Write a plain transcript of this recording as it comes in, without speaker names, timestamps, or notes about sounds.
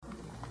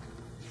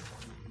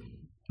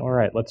All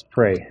right, let's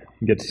pray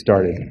and get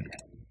started.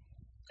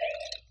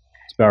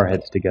 Let's bow our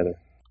heads together.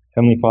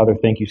 Heavenly Father,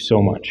 thank you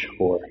so much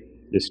for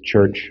this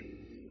church,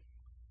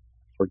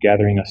 for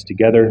gathering us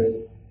together,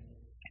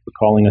 for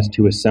calling us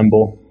to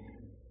assemble.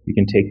 You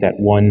can take that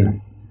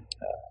one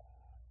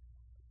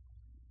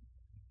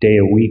day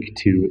a week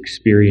to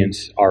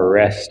experience our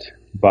rest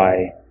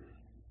by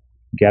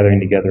gathering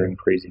together and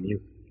praising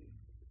you.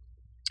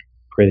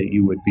 Pray that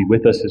you would be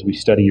with us as we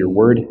study your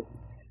word,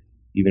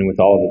 even with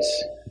all of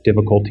its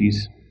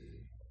difficulties.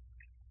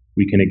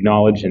 We can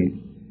acknowledge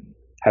and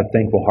have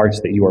thankful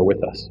hearts that you are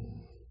with us,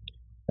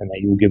 and that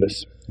you will give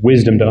us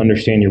wisdom to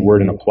understand your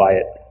word and apply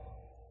it,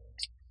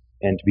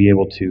 and to be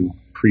able to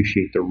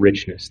appreciate the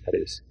richness that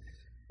is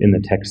in the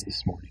text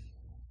this morning.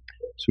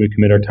 So we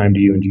commit our time to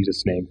you in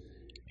Jesus' name.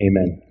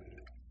 Amen.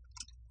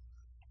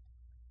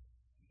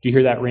 Do you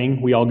hear that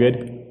ring? We all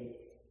good?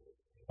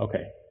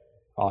 Okay,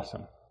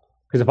 awesome.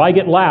 Because if I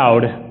get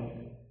loud,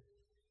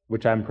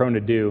 which I'm prone to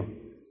do,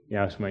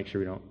 just make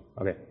sure we don't.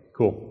 Okay,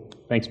 cool.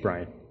 Thanks,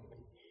 Brian.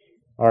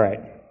 All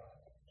right.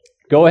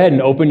 Go ahead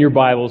and open your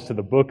Bibles to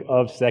the book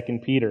of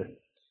 2 Peter.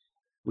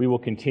 We will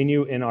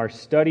continue in our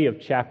study of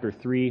chapter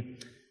 3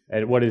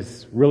 at what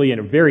is really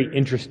a very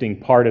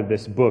interesting part of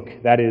this book.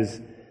 That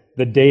is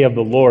the day of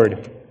the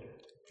Lord.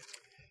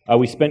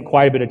 We spent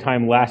quite a bit of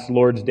time last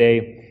Lord's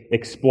Day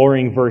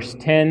exploring verse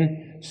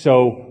 10,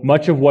 so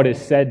much of what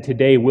is said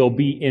today will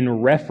be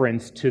in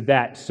reference to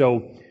that.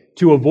 So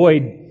to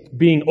avoid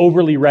being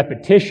overly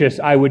repetitious,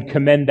 I would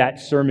commend that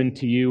sermon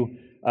to you.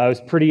 It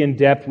was pretty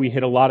in-depth. We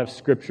hit a lot of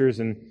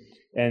scriptures,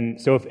 and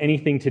so if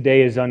anything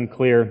today is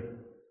unclear,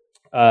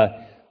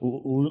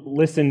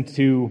 listen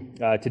to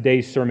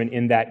today's sermon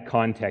in that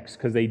context,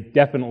 because they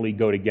definitely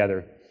go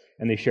together,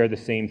 and they share the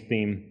same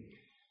theme.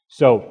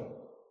 So,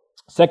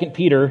 2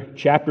 Peter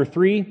chapter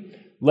 3,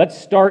 let's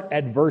start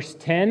at verse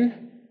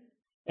 10,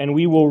 and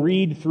we will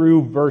read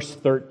through verse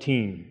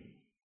 13.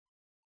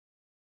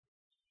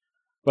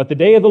 But the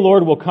day of the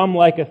Lord will come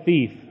like a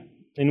thief,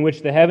 in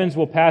which the heavens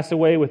will pass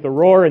away with a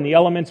roar, and the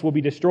elements will be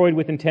destroyed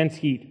with intense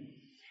heat,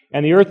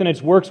 and the earth and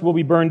its works will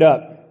be burned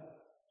up.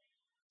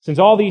 Since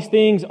all these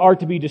things are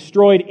to be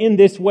destroyed in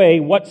this way,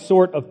 what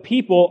sort of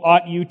people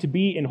ought you to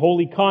be in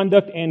holy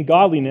conduct and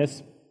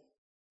godliness,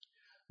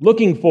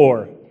 looking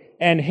for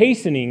and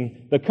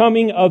hastening the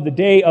coming of the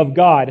day of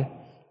God,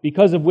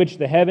 because of which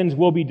the heavens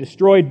will be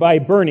destroyed by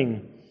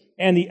burning,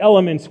 and the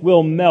elements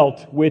will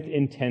melt with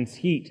intense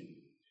heat?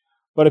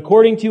 But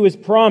according to His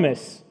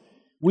promise,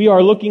 we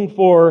are looking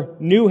for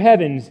new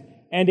heavens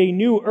and a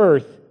new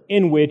earth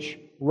in which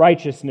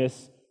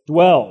righteousness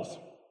dwells.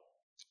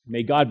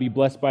 May God be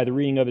blessed by the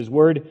reading of His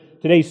Word.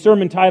 Today's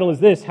sermon title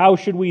is this: How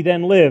should we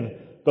then live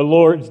the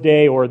Lord's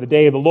Day, or the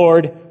Day of the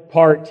Lord,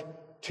 Part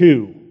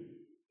 2.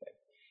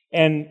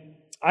 And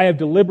I have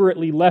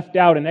deliberately left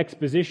out an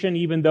exposition,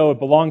 even though it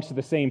belongs to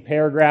the same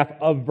paragraph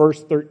of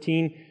verse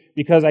 13,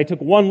 because I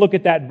took one look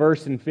at that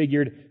verse and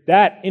figured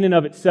that in and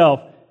of itself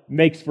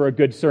makes for a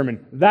good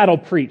sermon. That'll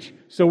preach.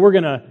 So we're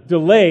going to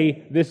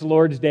delay this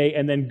Lord's Day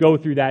and then go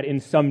through that in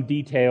some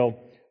detail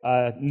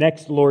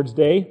next Lord's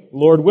Day,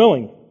 Lord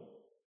willing.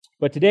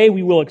 But today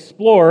we will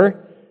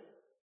explore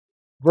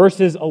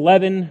verses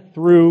 11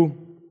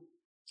 through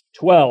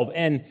 12.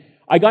 And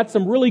I got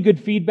some really good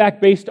feedback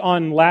based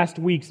on last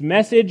week's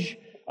message,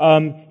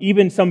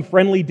 even some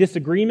friendly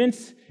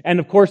disagreements. And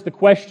of course the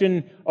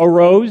question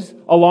arose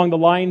along the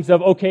lines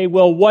of, okay,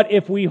 well, what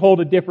if we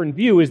hold a different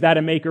view? Is that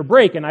a make or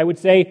break? And I would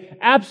say,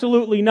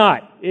 absolutely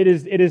not. It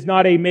is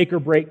not a make or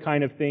break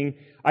kind of thing.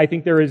 I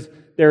think there is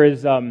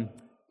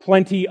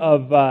plenty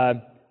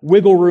of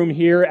wiggle room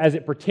here as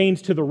it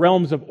pertains to the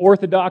realms of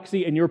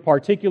orthodoxy and your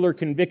particular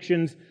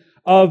convictions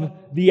of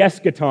the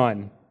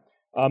eschaton.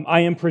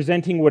 I am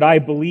presenting what I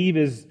believe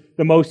is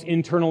the most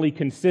internally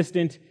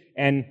consistent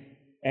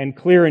and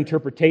clear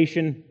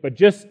interpretation, but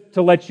just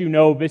to let you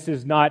know, this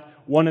is not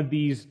one of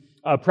these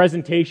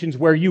presentations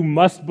where you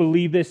must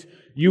believe this,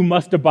 you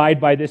must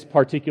abide by this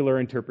particular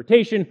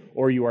interpretation,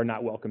 or you are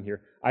not welcome here.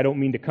 I don't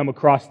mean to come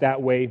across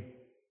that way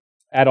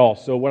at all.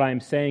 So what I'm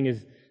saying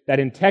is that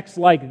in texts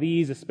like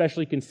these,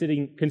 especially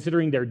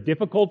considering their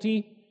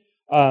difficulty,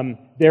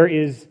 there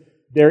is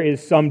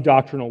some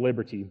doctrinal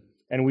liberty,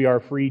 and we are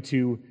free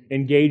to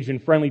engage in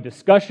friendly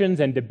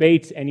discussions and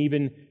debates and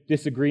even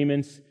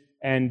disagreements,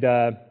 and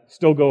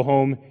still go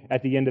home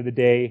at the end of the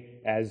day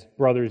as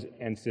brothers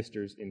and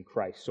sisters in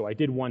Christ. So I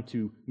did want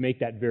to make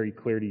that very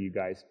clear to you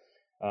guys.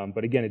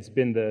 But again, it's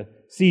been the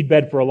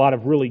seedbed for a lot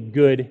of really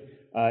good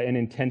and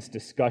intense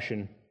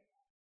discussion.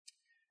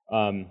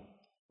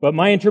 But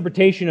my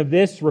interpretation of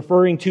this,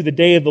 referring to the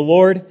day of the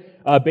Lord,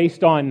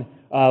 based on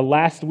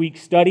last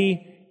week's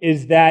study,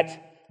 is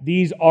that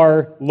these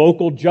are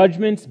local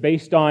judgments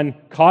based on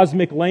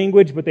cosmic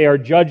language, but they are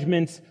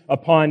judgments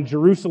upon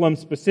Jerusalem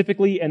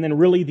specifically, and then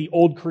really the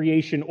old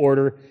creation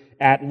order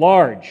at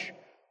large.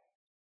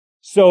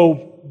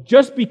 So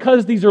just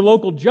because these are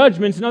local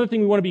judgments, another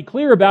thing we want to be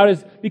clear about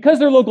is because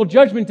they're local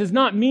judgment does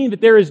not mean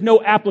that there is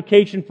no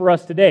application for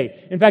us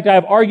today. In fact, I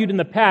have argued in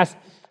the past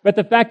that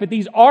the fact that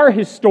these are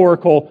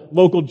historical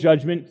local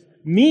judgments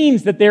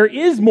means that there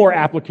is more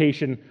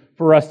application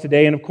for us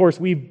today. And of course,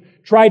 we've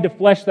tried to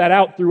flesh that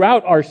out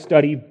throughout our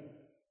study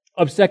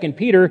of 2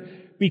 Peter,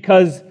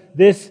 because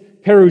this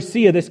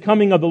parousia, this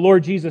coming of the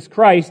Lord Jesus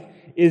Christ,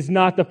 is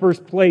not the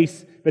first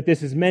place that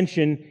this is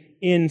mentioned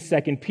in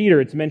 2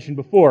 Peter. It's mentioned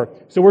before.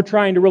 So we're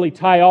trying to really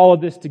tie all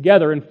of this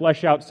together and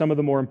flesh out some of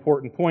the more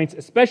important points,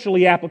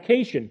 especially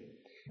application.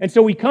 And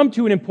so we come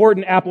to an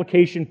important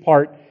application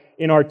part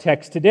in our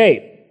text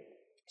today.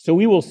 So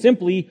we will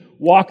simply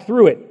walk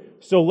through it.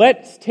 So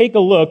let's take a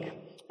look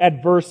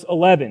at verse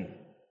 11.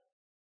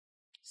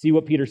 See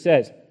what Peter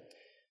says.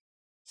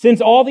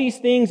 Since all these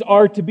things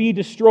are to be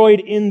destroyed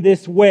in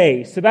this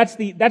way. So that's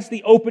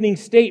the opening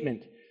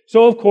statement.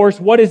 So of course,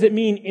 what does it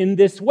mean in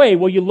this way?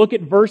 Well, you look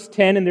at verse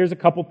 10 and there's a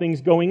couple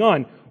things going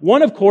on.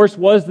 One, of course,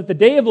 was that the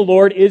day of the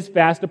Lord is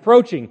fast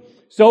approaching.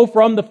 So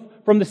from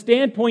the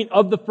standpoint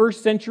of the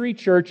first century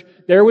church,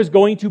 there was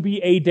going to be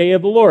a day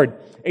of the Lord,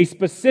 a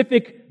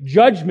specific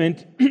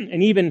judgment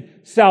and even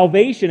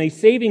salvation, a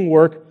saving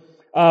work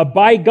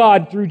by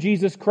God through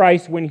Jesus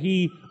Christ when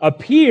He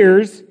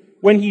appears,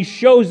 when He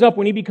shows up,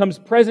 when He becomes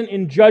present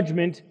in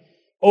judgment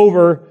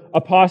over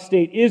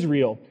apostate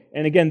Israel.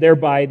 And again,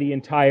 thereby the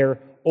entire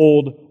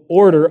old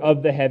order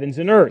of the heavens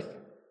and earth.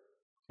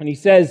 And he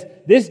says,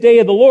 this day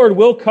of the Lord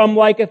will come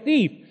like a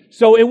thief.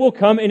 So it will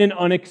come in an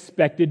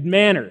unexpected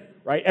manner,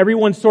 right?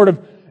 Everyone's sort of,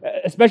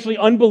 especially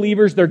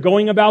unbelievers, they're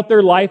going about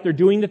their life, they're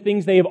doing the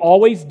things they have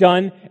always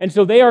done, and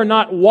so they are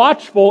not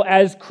watchful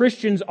as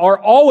Christians are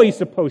always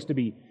supposed to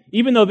be.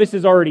 Even though this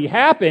has already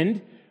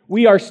happened,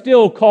 we are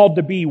still called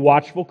to be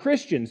watchful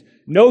Christians.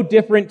 No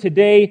different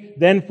today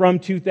than from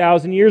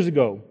 2,000 years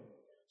ago.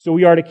 So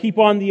we are to keep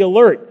on the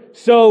alert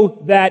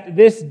so that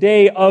this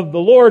day of the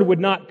Lord would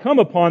not come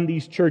upon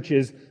these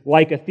churches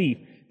like a thief.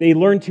 They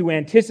learn to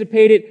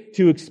anticipate it,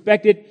 to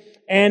expect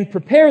it, and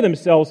prepare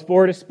themselves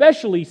for it,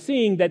 especially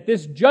seeing that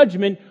this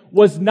judgment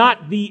was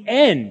not the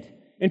end.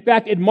 In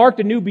fact, it marked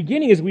a new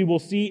beginning, as we will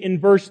see in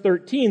verse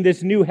 13,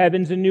 this new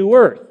heavens and new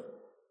earth.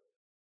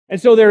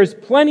 And so there is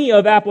plenty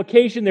of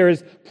application, there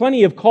is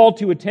plenty of call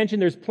to attention,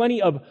 there's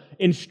plenty of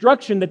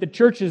instruction that the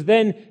church is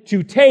then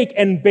to take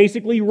and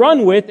basically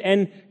run with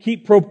and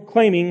keep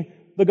proclaiming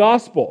the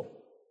gospel.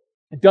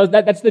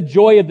 That's the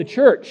joy of the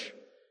church.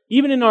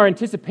 Even in our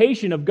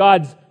anticipation of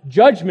God's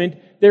judgment,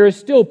 there is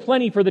still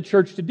plenty for the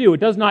church to do. It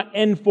does not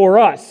end for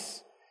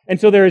us. And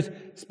so there is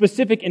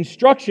specific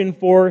instruction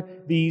for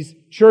these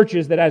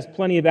churches that has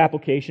plenty of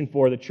application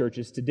for the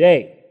churches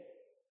today.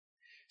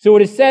 So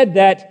it is said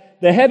that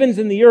the heavens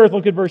and the earth,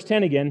 look at verse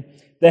 10 again,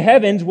 the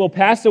heavens will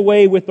pass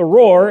away with the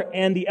roar,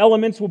 and the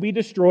elements will be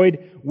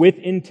destroyed with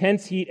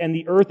intense heat, and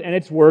the earth and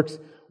its works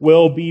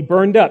will be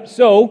burned up.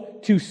 So,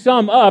 to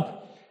sum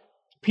up,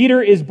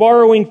 Peter is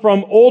borrowing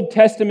from Old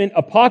Testament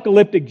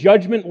apocalyptic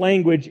judgment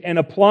language and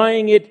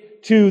applying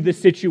it to the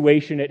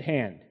situation at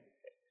hand.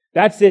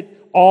 That's it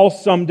all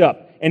summed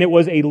up. And it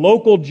was a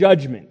local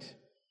judgment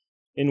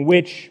in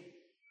which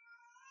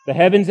the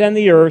heavens and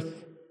the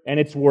earth and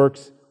its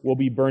works will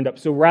be burned up.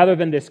 So rather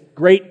than this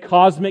great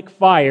cosmic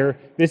fire,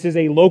 this is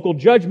a local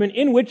judgment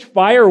in which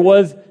fire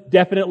was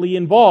definitely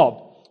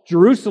involved.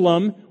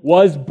 Jerusalem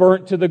was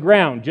burnt to the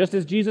ground. Just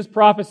as Jesus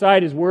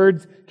prophesied, His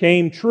words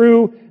came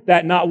true,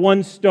 that not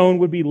one stone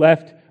would be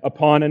left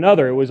upon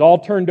another. It was all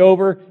turned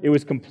over. It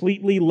was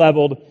completely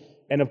leveled.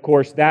 And of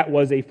course, that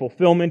was a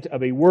fulfillment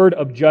of a word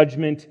of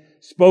judgment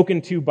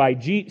spoken of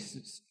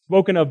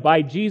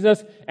by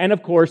Jesus, and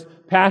of course,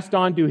 passed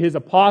on to His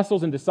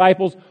apostles and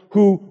disciples,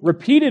 who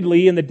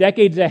repeatedly, in the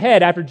decades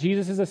ahead after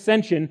Jesus'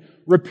 ascension,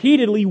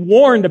 repeatedly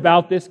warned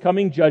about this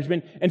coming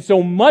judgment. And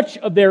so much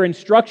of their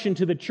instruction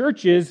to the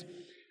churches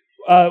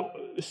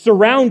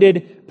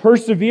surrounded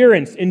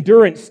perseverance,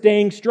 endurance,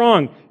 staying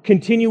strong,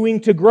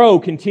 continuing to grow,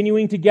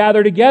 continuing to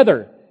gather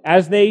together,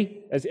 as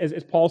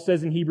Paul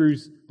says in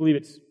Hebrews, I believe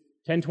it's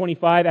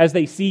 10:25, as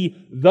they see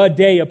the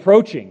day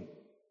approaching.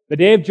 The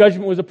day of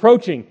judgment was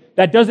approaching.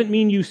 That doesn't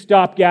mean you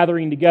stop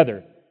gathering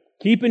together.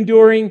 Keep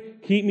enduring,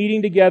 keep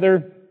meeting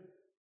together,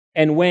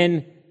 and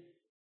when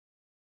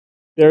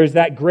there is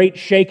that great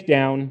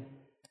shakedown,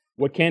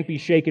 what can't be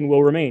shaken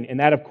will remain. And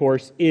that, of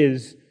course,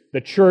 is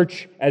the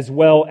church as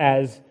well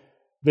as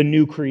the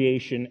new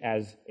creation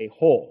as a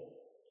whole.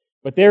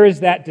 But there is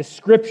that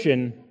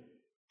description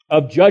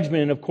of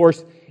judgment, and of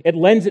course, it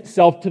lends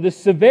itself to the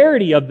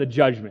severity of the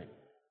judgment.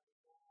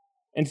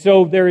 And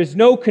so there is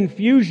no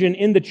confusion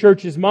in the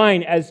church's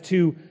mind as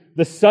to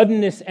the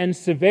suddenness and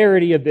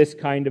severity of this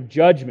kind of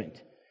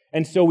judgment.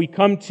 And so we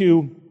come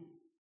to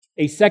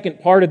a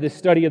second part of this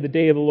study of the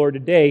day of the Lord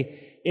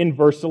today in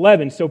verse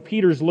 11. So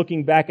Peter's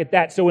looking back at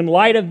that. So in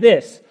light of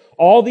this,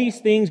 all these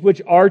things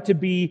which are to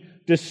be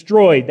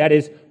destroyed, that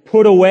is,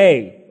 put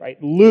away,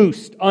 right,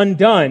 loosed,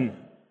 undone,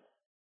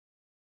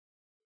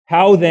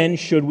 how then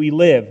should we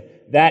live?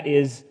 That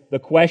is the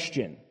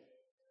question.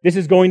 This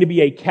is going to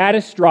be a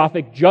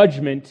catastrophic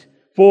judgment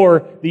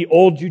for the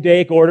old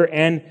Judaic order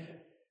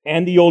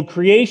and the old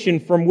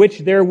creation, from which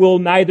there will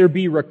neither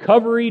be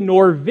recovery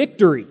nor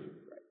victory.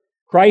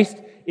 Christ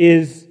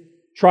is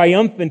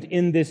triumphant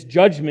in this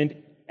judgment,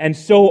 and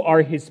so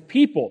are His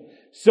people.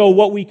 So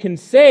what we can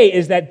say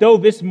is that though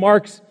this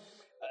marks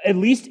at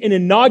least an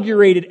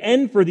inaugurated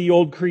end for the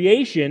old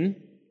creation,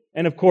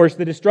 and of course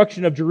the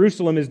destruction of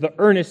Jerusalem is the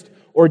earnest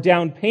or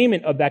down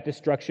payment of that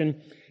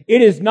destruction,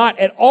 it is not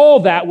at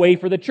all that way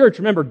for the church.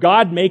 Remember,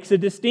 God makes a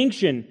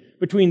distinction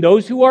between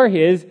those who are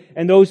His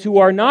and those who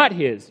are not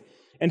His.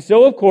 And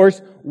so, of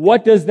course,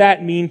 what does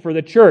that mean for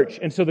the church?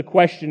 And so the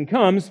question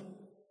comes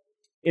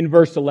in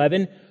verse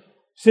 11,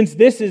 since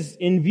this is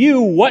in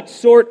view, what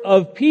sort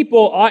of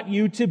people ought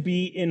you to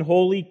be in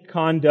holy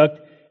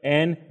conduct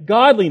and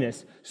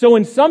godliness? So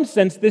in some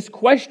sense, this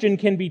question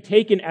can be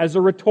taken as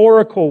a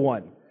rhetorical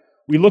one.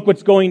 We look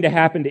what's going to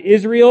happen to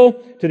Israel,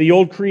 to the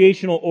old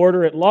creational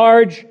order at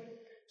large.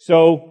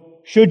 So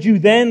should you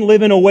then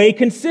live in a way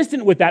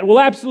consistent with that? Well,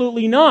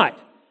 absolutely not.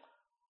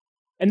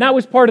 And that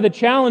was part of the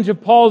challenge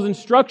of Paul's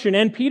instruction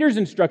and Peter's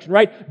instruction,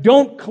 right?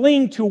 Don't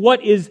cling to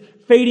what is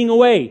fading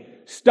away.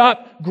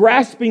 Stop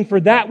grasping for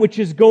that which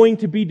is going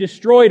to be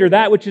destroyed or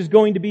that which is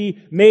going to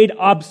be made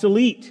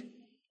obsolete.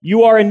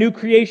 You are a new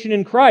creation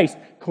in Christ.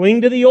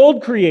 Cling to the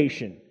old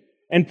creation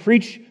and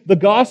preach the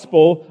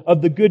gospel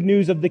of the good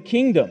news of the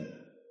kingdom.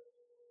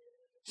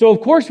 So,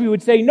 of course, we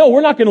would say, no,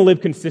 we're not going to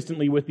live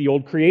consistently with the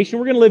old creation.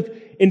 We're going to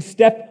live in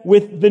step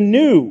with the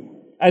new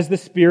as the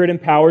Spirit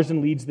empowers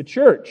and leads the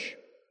church.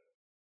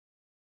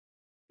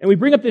 And we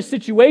bring up this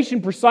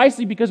situation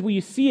precisely because we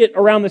see it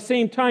around the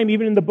same time,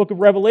 even in the book of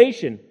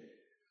Revelation,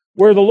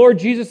 where the Lord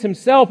Jesus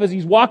Himself, as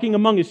He's walking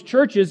among His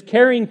churches,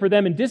 caring for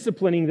them and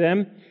disciplining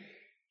them,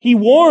 He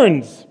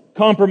warns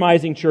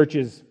compromising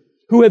churches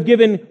who have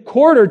given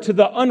quarter to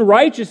the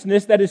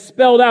unrighteousness that is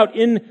spelled out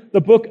in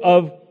the book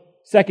of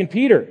 2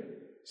 Peter,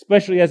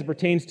 especially as it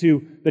pertains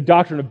to the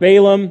doctrine of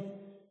Balaam,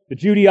 the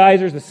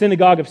Judaizers, the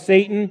synagogue of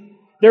Satan.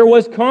 There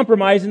was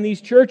compromise in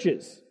these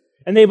churches,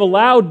 and they've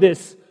allowed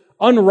this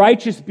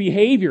unrighteous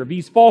behavior,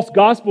 these false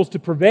gospels to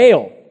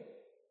prevail.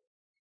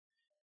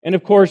 And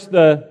of course,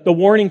 the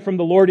warning from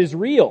the Lord is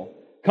real,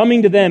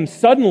 coming to them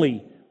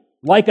suddenly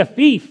like a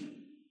thief,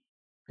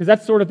 because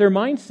that's sort of their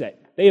mindset.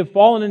 They have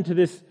fallen into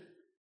this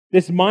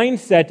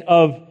mindset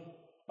of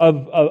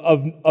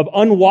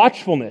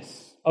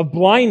unwatchfulness, of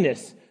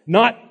blindness,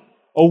 not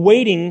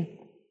awaiting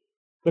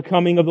the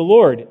coming of the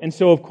Lord. And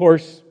so, of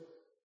course,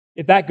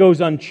 if that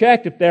goes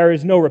unchecked, if there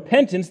is no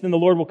repentance, then the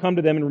Lord will come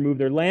to them and remove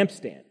their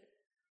lampstand.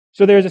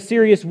 So there's a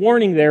serious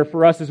warning there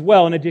for us as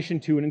well, in addition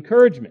to an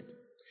encouragement.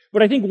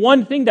 But I think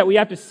one thing that we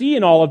have to see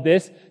in all of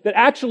this that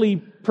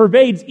actually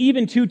pervades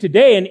even to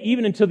today and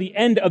even until the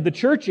end of the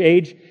church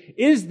age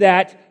is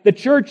that the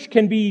church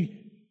can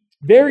be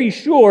very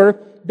sure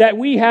that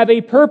we have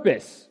a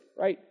purpose,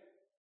 right?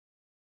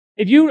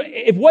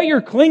 If what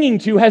you're clinging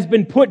to has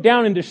been put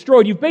down and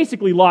destroyed, you've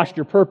basically lost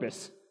your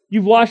purpose.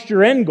 You've lost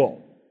your end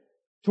goal,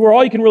 to where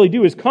all you can really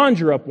do is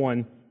conjure up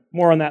one.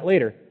 More on that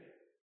later.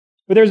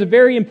 But there's a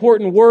very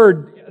important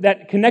word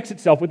that connects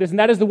itself with this, and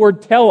that is the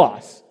word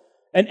telos.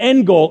 An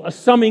end goal, a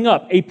summing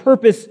up, a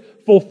purpose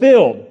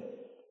fulfilled.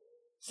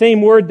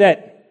 Same word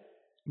that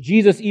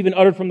Jesus even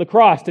uttered from the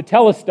cross,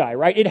 tetelestai,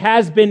 right? It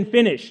has been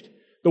finished.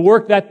 The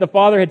work that the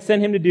Father had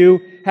sent Him to do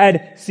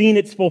had seen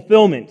its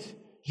fulfillment.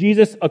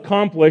 Jesus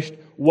accomplished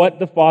what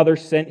the Father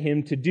sent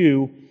Him to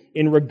do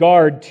in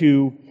regard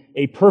to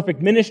a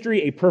perfect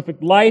ministry, a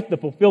perfect life, the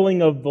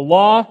fulfilling of the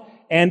law,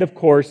 and of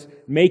course,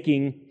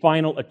 making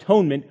final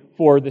atonement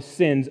for the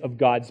sins of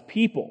God's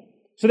people.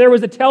 So there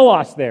was a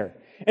telos there.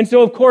 And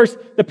so, of course,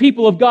 the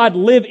people of God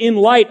live in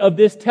light of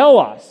this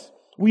telos.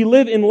 We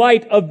live in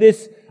light of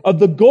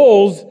the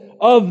goals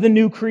of the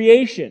new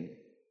creation.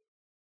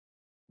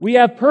 We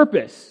have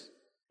purpose.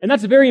 And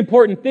that's a very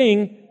important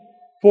thing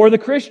for the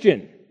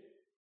Christian.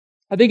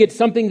 I think it's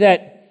something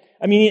that,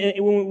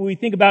 when we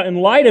think about in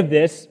light of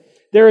this,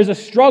 there is a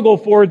struggle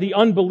for the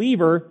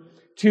unbeliever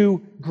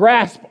to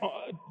grasp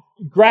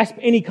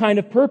any kind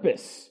of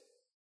purpose.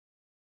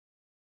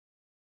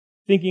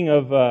 Thinking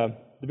of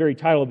the very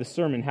title of this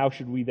sermon, How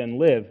Should We Then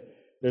Live?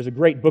 There's a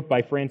great book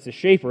by Francis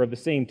Schaeffer of the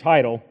same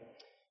title,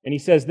 and he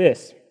says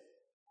this: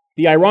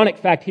 the ironic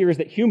fact here is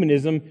that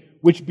humanism,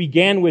 which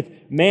began with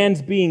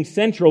man's being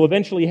central,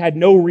 eventually had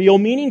no real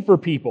meaning for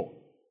people.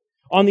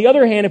 On the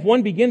other hand, if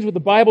one begins with the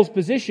Bible's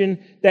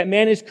position that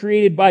man is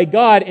created by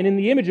God and in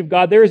the image of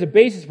God, there is a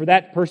basis for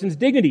that person's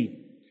dignity.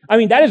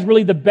 That is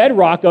really the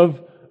bedrock of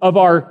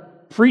our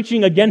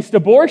preaching against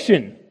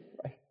abortion.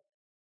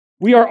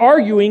 We are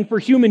arguing for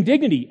human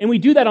dignity, and we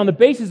do that on the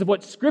basis of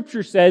what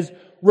Scripture says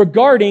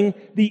regarding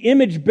the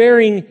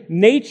image-bearing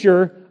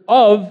nature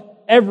of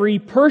every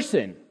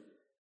person.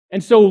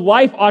 And so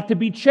life ought to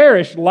be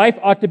cherished, life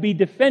ought to be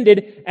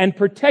defended and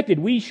protected.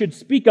 We should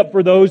speak up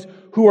for those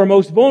who are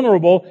most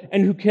vulnerable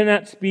and who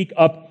cannot speak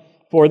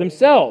up for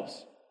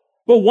themselves.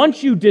 But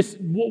once you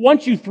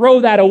throw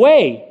that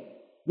away,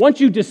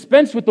 once you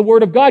dispense with the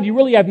Word of God, you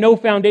really have no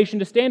foundation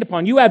to stand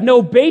upon. You have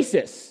no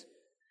basis.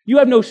 You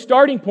have no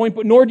starting point,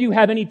 but nor do you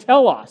have any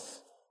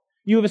telos.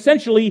 You have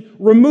essentially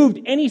removed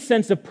any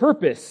sense of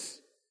purpose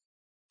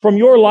from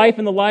your life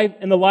and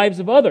the lives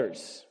of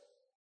others.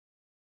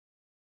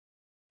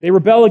 They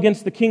rebel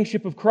against the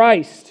kingship of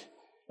Christ,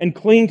 and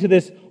cling to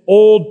this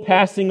old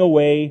passing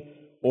away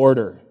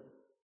order.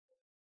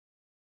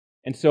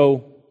 And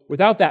so,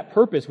 without that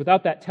purpose,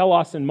 without that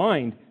telos in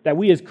mind that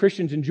we as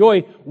Christians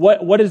enjoy,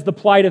 what is the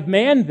plight of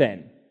man then?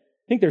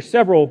 I think there's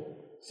several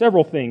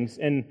things.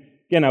 And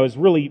again, I was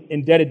really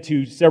indebted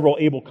to several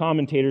able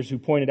commentators who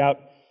pointed out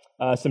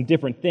some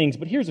different things.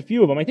 But here's a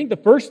few of them. I think the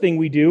first thing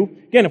we do,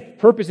 again, if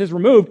purpose is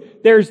removed,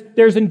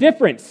 there's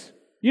indifference.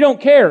 You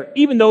don't care,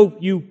 even though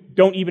you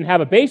don't even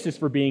have a basis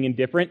for being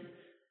indifferent.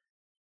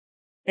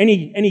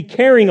 Any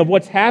caring of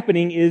what's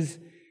happening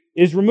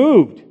is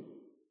removed.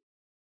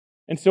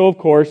 And so, of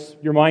course,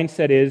 your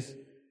mindset is,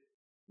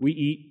 we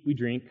eat, we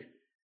drink,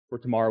 for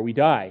tomorrow we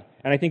die.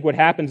 And I think what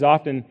happens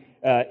often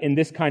in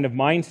this kind of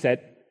mindset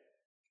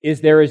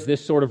is there is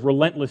this sort of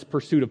relentless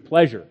pursuit of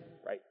pleasure,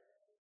 right?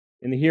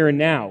 In the here and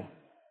now,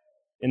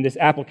 in this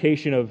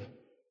application of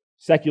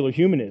secular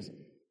humanism.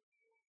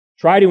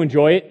 Try to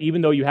enjoy it,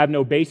 even though you have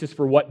no basis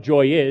for what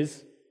joy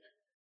is.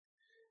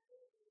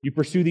 You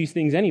pursue these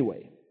things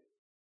anyway.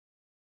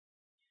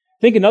 I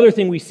think another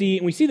thing we see,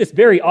 and we see this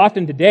very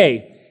often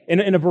today,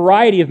 in a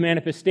variety of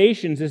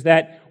manifestations, is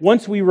that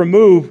once we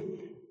remove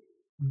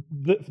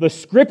the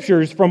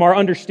Scriptures from our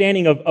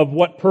understanding of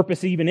what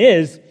purpose even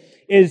is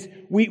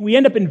we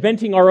end up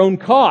inventing our own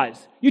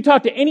cause. You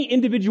talk to any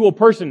individual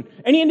person,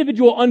 any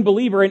individual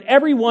unbeliever, and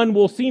everyone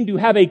will seem to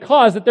have a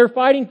cause that they're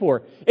fighting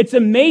for. It's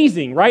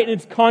amazing, right? And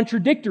it's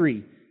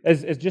contradictory.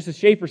 As Justice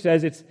Schaeffer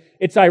says,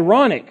 it's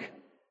ironic.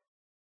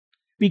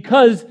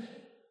 Because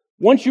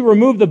once you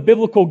remove the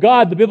biblical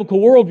God, the biblical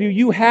worldview,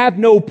 you have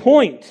no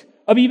point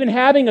of even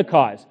having a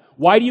cause.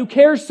 Why do you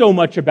care so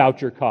much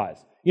about your cause?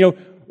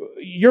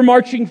 You're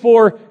marching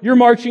for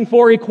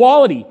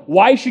equality.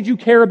 Why should you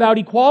care about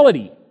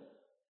equality?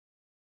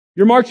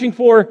 You're marching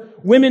for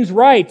women's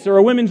rights or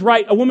a woman's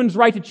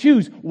right to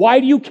choose. Why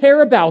do you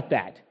care about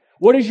that?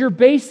 What is your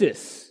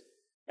basis?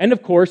 And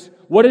of course,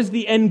 what is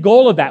the end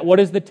goal of that? What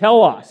is the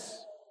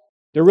telos?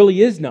 There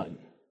really is none.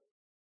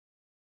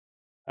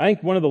 I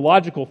think one of the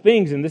logical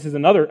things, and this is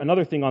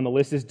another thing on the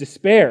list, is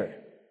despair.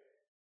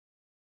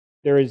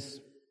 There is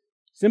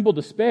simple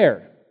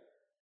despair.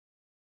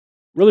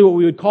 Really what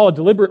we would call a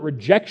deliberate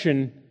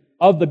rejection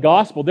of the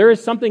gospel. There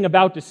is something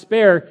about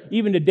despair,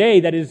 even today,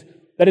 that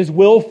is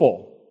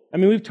willful. I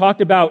mean, we've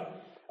talked about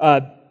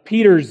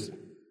Peter's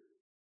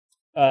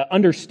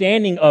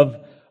understanding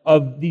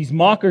of these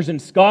mockers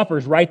and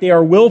scoffers, right? They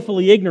are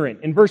willfully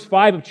ignorant. In verse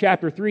 5 of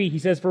chapter 3, he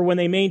says, "For when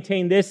they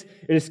maintain this,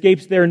 it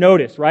escapes their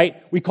notice,"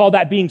 right? We call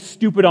that being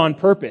stupid on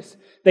purpose.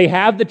 They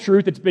have the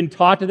truth, it's been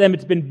taught to them,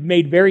 it's been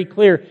made very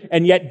clear,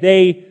 and yet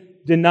they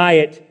deny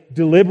it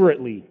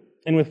deliberately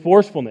and with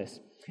forcefulness.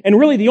 And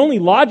really, the only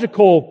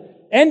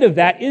logical end of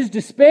that is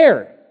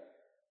despair.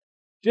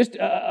 Just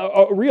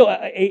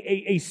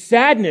a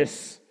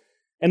sadness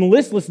and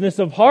listlessness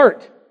of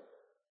heart.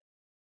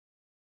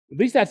 At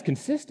least that's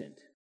consistent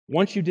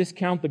once you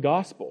discount the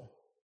gospel.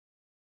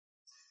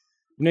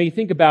 You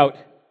think about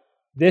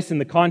this in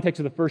the context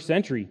of the first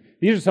century.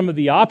 These are some of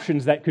the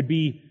options that could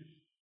be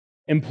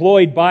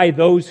employed by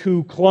those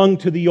who clung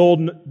to the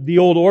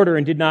old order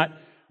and did not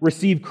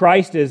receive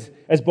Christ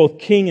as both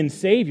King and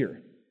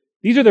Savior.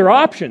 These are their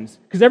options,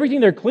 because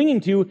everything they're clinging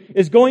to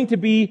is going to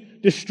be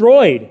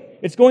destroyed.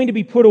 It's going to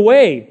be put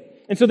away.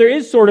 And so there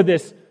is sort of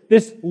this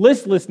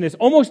listlessness,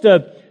 almost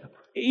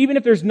even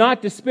if there's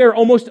not despair,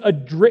 almost a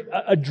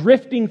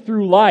drifting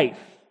through life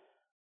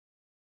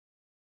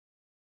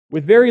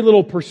with very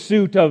little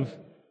pursuit of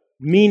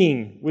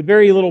meaning, with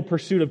very little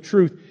pursuit of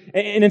truth.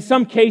 And in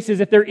some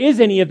cases, if there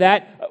is any of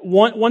that,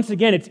 once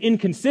again, it's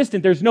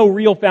inconsistent. There's no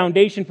real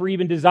foundation for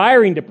even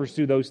desiring to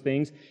pursue those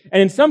things.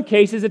 And in some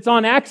cases, it's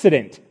on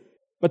accident.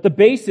 But the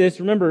basis,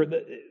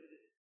 remember,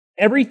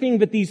 everything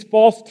that these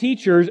false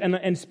teachers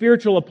and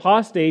spiritual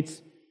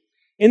apostates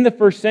in the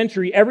first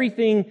century,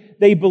 everything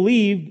they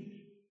believed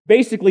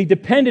basically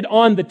depended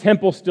on the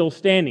temple still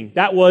standing.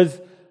 That was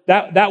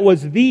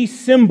the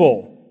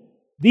symbol,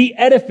 the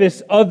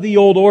edifice of the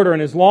old order.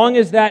 And as long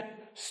as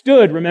that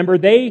stood, remember,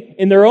 they,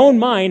 in their own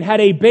mind,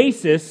 had a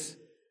basis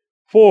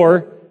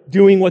for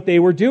doing what they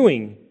were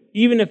doing,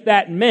 even if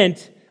that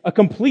meant a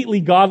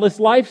completely godless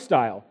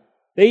lifestyle.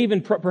 They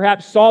even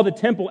perhaps saw the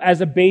temple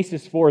as a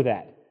basis for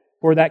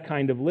that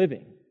kind of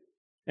living.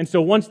 And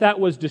so once that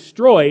was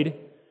destroyed,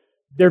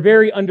 their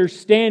very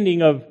understanding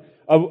their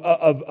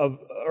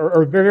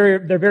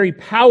very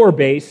power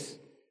base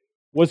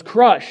was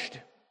crushed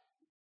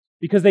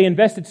because they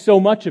invested so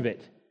much of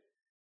it.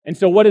 And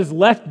so what is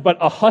left but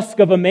a husk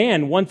of a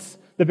man once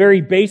the very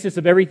basis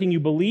of everything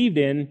you believed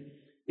in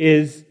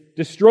is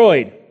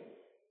destroyed?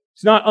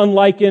 It's not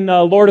unlike in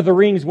Lord of the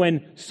Rings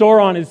when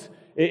Sauron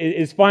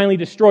is finally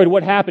destroyed.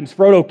 What happens?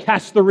 Frodo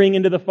casts the ring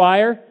into the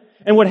fire.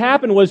 And what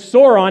happened was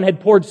Sauron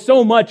had poured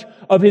so much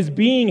of his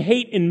being,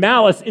 hate, and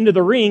malice into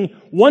the ring.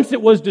 Once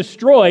it was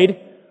destroyed,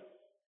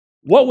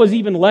 what was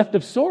even left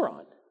of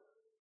Sauron?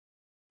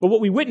 But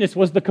what we witnessed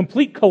was the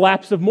complete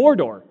collapse of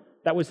Mordor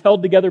that was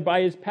held together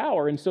by his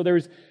power. And so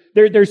there's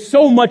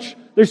so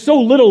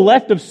little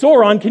left of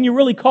Sauron. Can you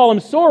really call him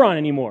Sauron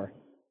anymore?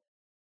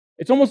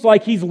 It's almost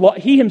like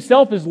he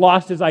himself has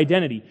lost his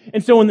identity.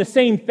 And so in the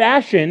same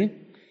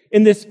fashion,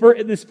 in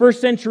this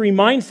first century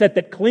mindset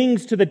that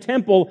clings to the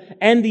temple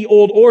and the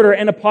old order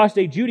and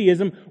apostate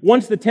Judaism,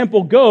 once the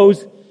temple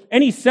goes,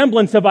 any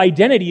semblance of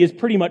identity is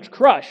pretty much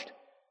crushed.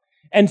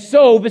 And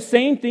so the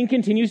same thing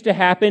continues to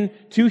happen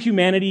to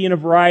humanity in a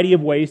variety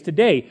of ways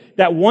today.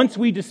 That once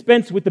we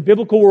dispense with the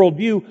biblical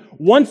worldview,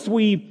 once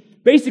we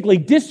basically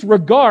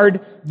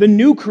disregard the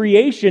new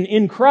creation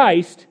in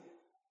Christ,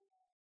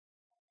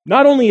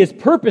 not only is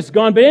purpose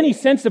gone, but any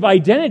sense of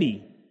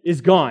identity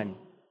is gone.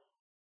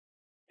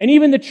 And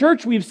even the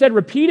church, we've said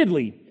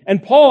repeatedly,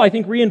 and Paul, I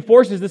think,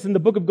 reinforces this in the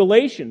book of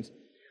Galatians,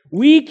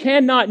 we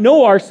cannot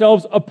know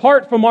ourselves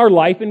apart from our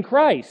life in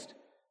Christ.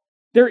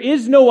 There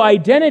is no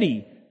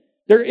identity.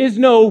 There is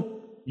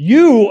no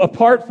you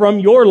apart from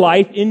your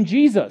life in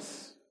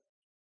Jesus.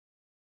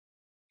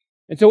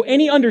 And so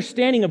any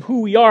understanding of who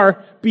we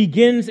are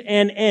begins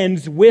and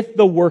ends with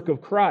the work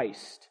of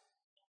Christ.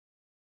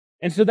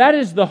 And so that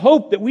is the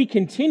hope that we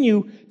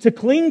continue to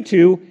cling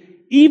to,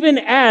 even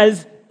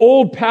as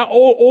old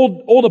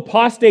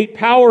apostate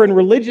power and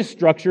religious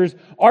structures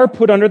are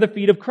put under the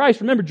feet of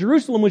Christ. Remember,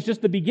 Jerusalem was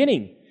just the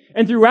beginning.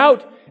 And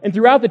throughout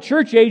the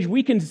church age,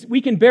 we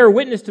can bear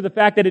witness to the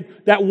fact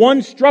that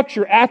one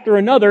structure after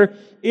another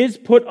is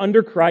put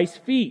under Christ's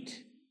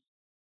feet.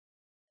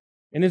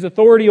 And His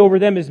authority over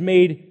them is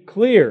made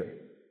clear.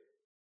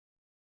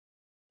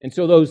 And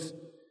so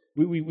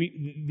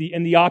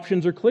the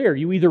options are clear.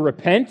 You either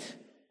repent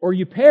or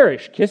you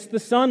perish. Kiss the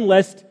Son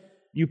lest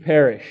you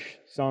perish.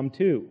 Psalm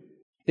 2.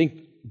 I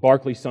think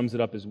Barclay sums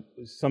it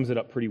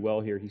up pretty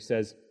well here. He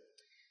says,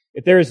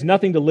 if there is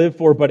nothing to live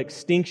for but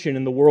extinction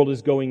and the world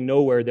is going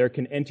nowhere, there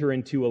can enter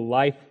into a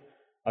life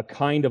a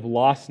kind of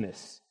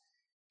lostness.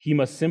 He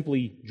must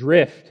simply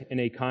drift in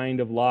a kind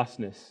of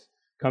lostness,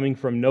 coming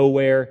from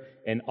nowhere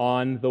and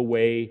on the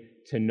way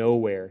to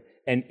nowhere.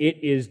 And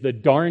it is the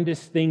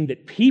darndest thing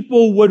that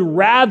people would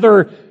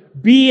rather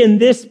be in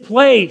this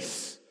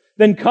place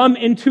than come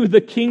into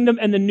the kingdom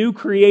and the new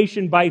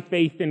creation by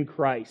faith in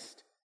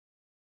Christ.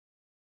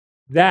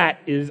 That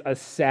is a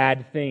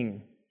sad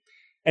thing.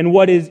 And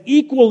what is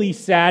equally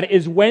sad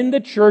is when the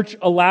church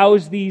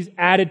allows these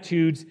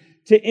attitudes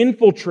to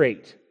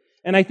infiltrate.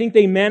 And I think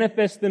they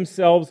manifest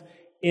themselves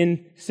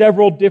in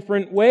several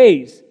different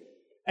ways.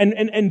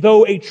 And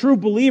though a true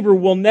believer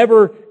will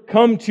never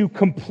come to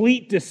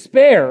complete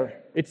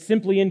despair, it's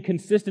simply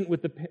inconsistent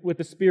with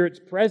the Spirit's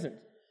presence.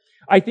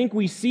 I think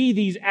we see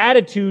these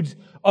attitudes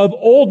of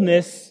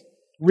oldness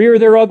rear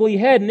their ugly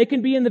head. And it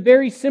can be in the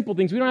very simple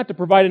things. We don't have to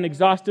provide an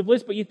exhaustive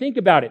list, but you think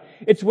about it.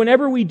 It's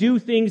whenever we do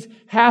things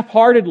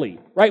half-heartedly,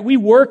 right? We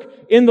work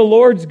in the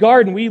Lord's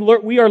garden.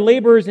 We are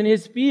laborers in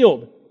His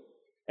field.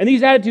 And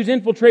these attitudes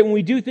infiltrate when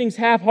we do things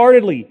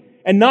half-heartedly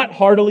and not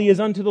heartily as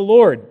unto the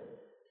Lord.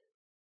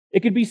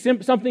 It could be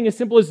something as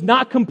simple as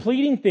not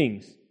completing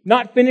things,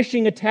 not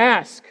finishing a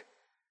task,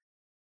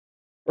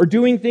 or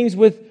doing things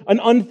with an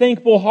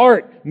unthankful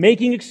heart,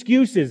 making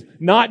excuses,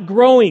 not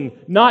growing,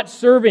 not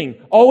serving,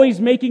 always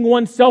making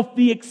oneself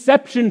the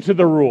exception to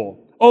the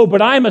rule. Oh,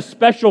 but I'm a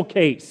special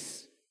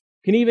case.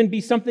 Can even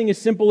be something as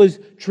simple as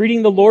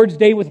treating the Lord's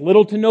Day with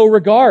little to no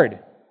regard.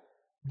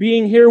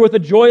 Being here with a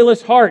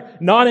joyless heart,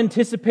 not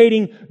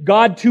anticipating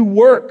God to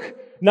work,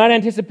 not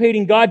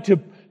anticipating God to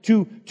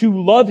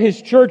love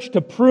His church,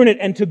 to prune it,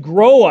 and to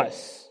grow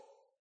us.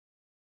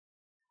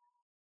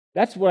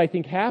 That's what I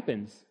think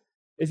happens.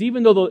 Is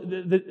even though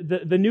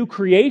the new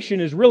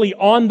creation is really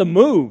on the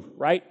move,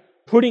 right?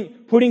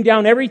 Putting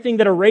down everything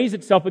that arrays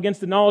itself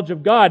against the knowledge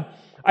of God,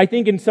 I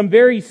think in some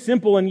very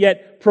simple and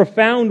yet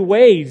profound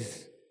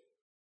ways,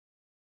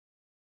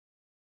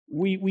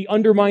 we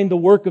undermine the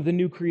work of the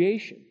new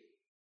creation.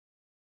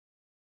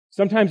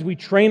 Sometimes we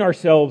train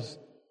ourselves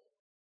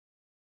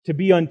to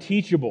be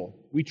unteachable.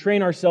 We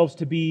train ourselves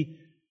to be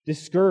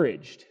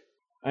discouraged.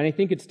 And I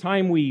think it's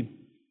time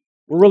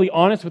we're really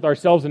honest with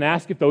ourselves and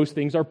ask if those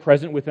things are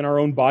present within our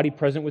own body,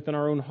 present within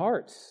our own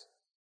hearts.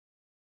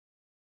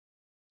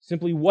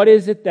 Simply, what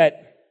is it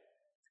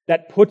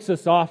that puts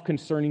us off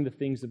concerning the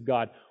things of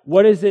God?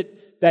 What is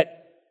it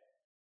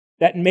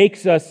that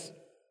makes us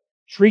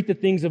treat the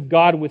things of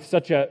God with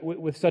such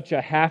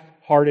a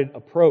half-hearted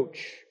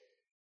approach?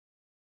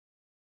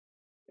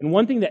 And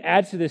one thing that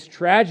adds to this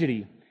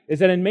tragedy is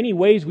that in many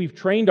ways we've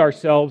trained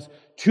ourselves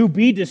to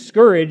be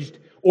discouraged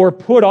or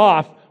put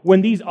off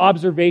when these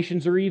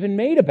observations are even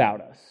made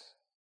about us.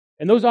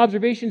 And those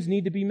observations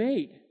need to be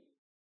made.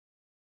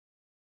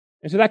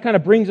 And so that kind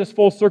of brings us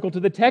full circle to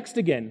the text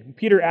again.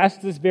 Peter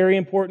asks this very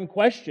important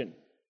question.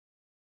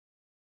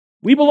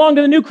 We belong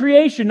to the new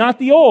creation, not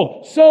the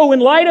old. So in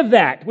light of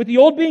that, with the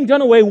old being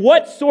done away,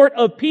 what sort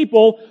of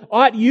people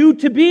ought you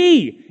to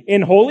be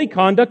in holy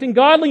conduct and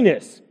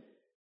godliness?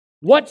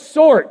 What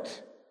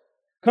sort?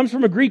 Comes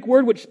from a Greek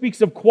word which speaks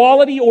of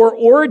quality or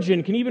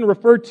origin, can even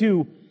refer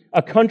to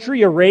a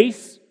country, a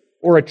race,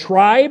 or a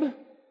tribe,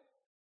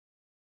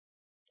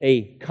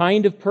 a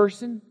kind of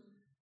person.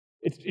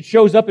 It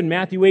shows up in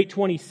Matthew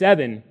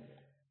 8:27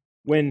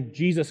 when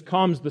Jesus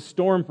calms the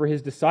storm for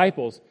His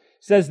disciples,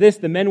 says this,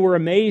 the men were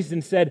amazed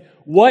and said,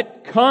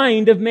 "What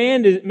kind of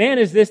man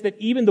is this that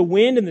even the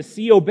wind and the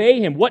sea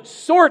obey him? What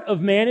sort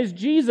of man is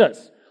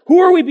Jesus? Who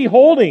are we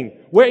beholding?"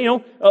 Where,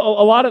 a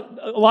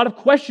lot of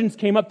questions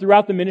came up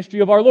throughout the ministry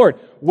of our Lord.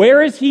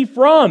 Where is he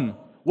from?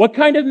 What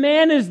kind of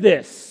man is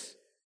this?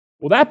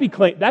 Well, that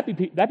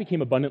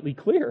became abundantly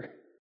clear.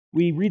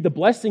 We read the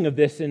blessing of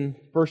this in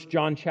 1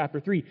 John chapter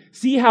 3.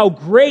 See how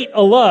great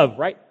a love,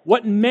 right?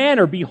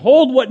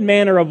 Behold what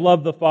manner of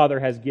love the Father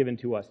has given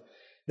to us,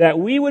 that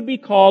we would be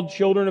called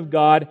children of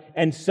God,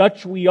 and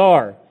such we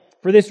are.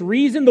 For this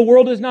reason, the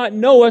world does not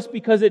know us,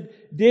 because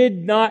it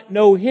did not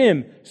know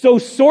Him. So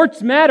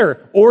sorts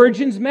matter,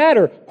 origins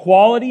matter,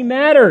 quality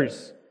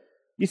matters.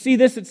 You see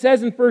this, it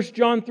says in 1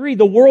 John 3,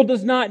 the world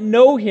does not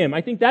know Him.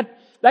 I think that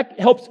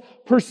helps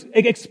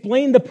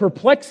explain the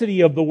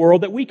perplexity of the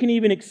world, that we can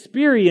even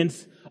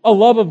experience a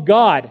love of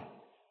God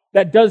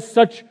that does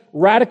such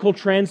radical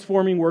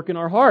transforming work in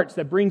our hearts,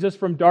 that brings us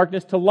from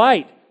darkness to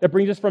light, that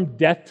brings us from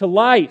death to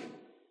life,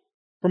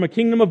 from a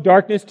kingdom of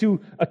darkness to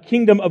a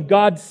kingdom of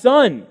God's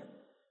Son.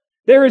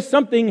 There is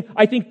something,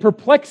 I think,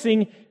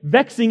 perplexing,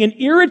 vexing, and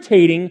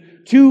irritating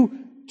to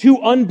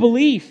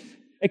unbelief.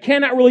 It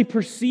cannot really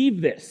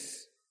perceive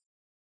this.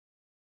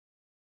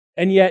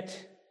 And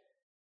yet,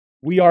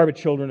 we are the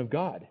children of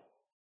God.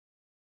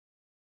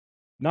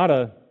 Not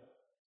a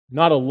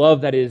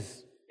love that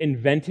is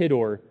invented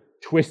or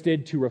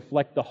twisted to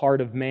reflect the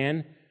heart of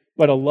man,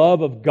 but a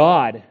love of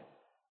God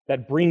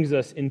that brings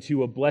us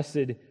into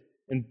blessed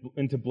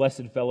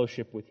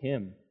fellowship with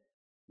Him,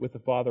 with the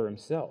Father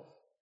Himself.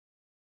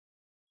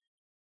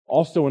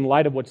 Also, in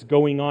light of what's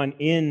going on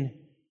in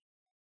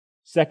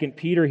 2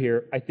 Peter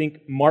here, I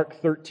think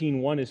Mark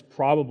 13:1 is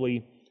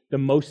probably the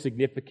most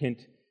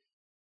significant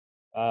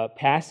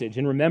passage.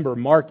 And remember,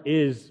 Mark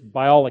is,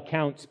 by all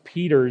accounts,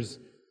 Peter's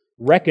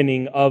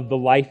reckoning of the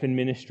life and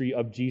ministry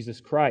of Jesus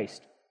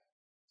Christ.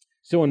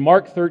 So in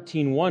Mark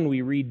 13:1,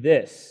 we read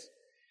this: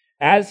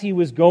 "As he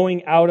was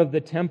going out of the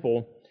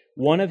temple,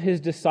 one of his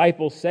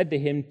disciples said to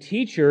him,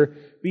 'Teacher,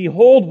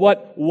 behold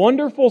what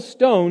wonderful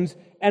stones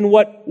and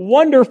what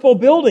wonderful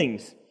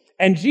buildings.'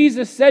 And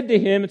Jesus said to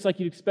him," it's like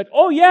you'd expect,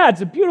 "Oh yeah,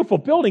 it's a beautiful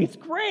building, it's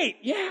great,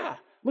 yeah.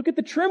 Look at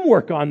the trim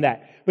work on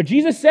that." But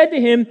Jesus said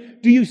to him,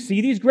 "Do you see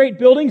these great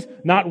buildings?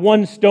 Not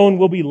one stone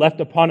will be left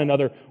upon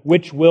another,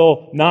 which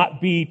will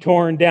not be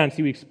torn down."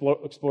 See, we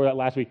explored that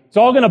last week. It's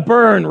all going to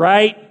burn,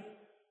 right?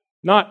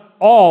 Not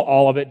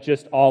all of it,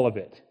 just all of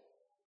it.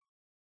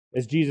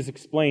 As Jesus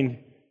explained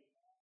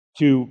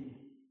to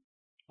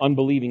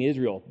unbelieving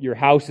Israel, your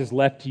house is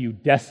left to you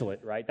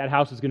desolate, right? That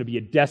house was going to be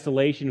a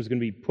desolation. It was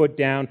going to be put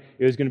down.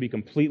 It was going to be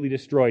completely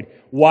destroyed.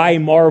 Why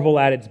marvel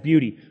at its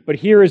beauty? But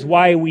here is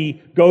why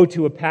we go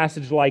to a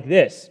passage like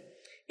this.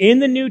 In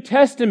the New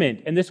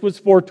Testament, and this was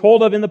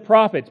foretold of in the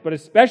prophets, but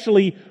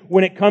especially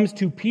when it comes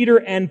to Peter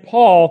and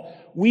Paul,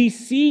 we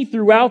see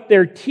throughout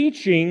their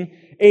teaching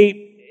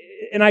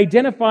an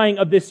identifying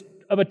of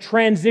a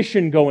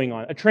transition going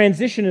on. A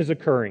transition is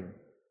occurring.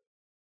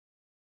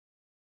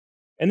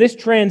 And this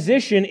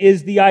transition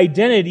is the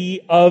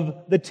identity of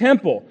the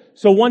temple.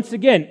 So once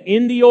again,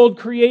 in the old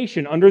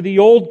creation, under the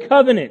old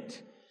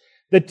covenant,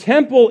 the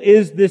temple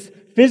is this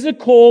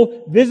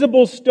physical,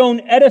 visible stone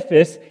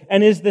edifice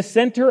and is the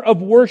center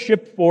of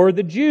worship for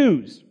the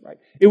Jews. Right?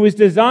 It was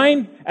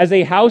designed as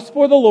a house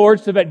for the Lord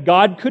so that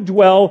God could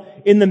dwell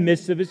in the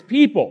midst of His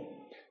people.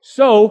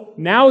 So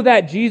now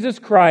that Jesus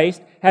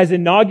Christ has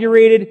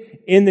inaugurated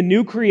in the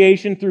new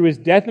creation through His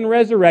death and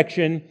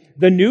resurrection,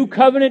 the new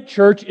covenant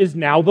church is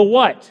now the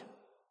what?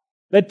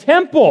 The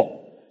temple.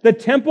 The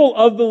temple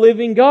of the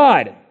living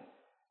God.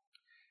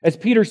 As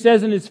Peter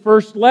says in his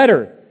first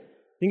letter,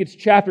 I think it's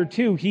chapter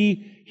 2,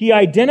 he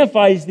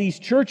identifies these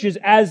churches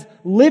as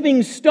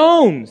living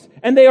stones,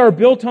 and they are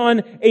built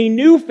on a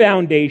new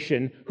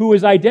foundation, who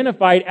is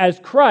identified as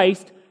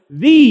Christ,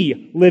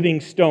 the living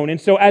stone.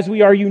 And so as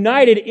we are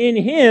united in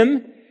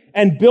Him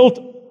and built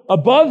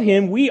above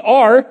Him, we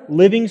are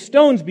living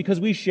stones because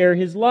we share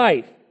His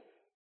life.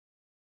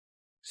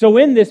 So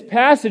in this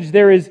passage,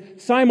 there is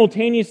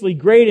simultaneously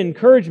great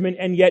encouragement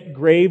and yet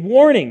grave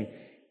warning.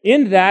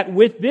 In that,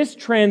 with this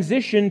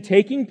transition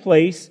taking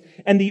place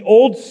and the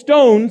old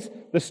stones,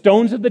 the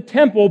stones of the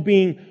temple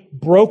being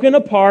broken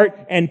apart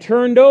and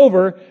turned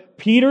over,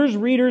 Peter's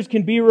readers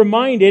can be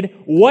reminded,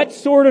 what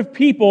sort of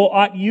people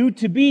ought you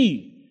to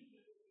be?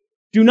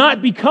 Do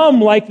not become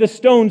like the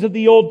stones of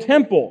the old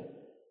temple.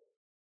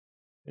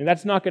 And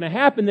that's not going to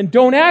happen, then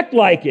don't act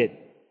like it.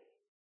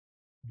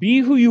 Be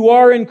who you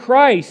are in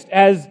Christ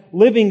as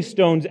living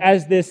stones,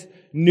 as this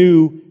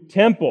new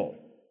temple.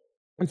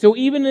 And so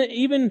even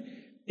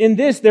in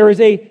this, there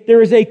is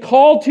a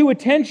call to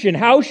attention.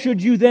 How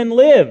should you then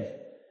live?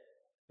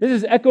 This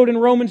is echoed in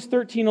Romans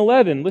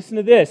 13:11. Listen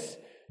to this.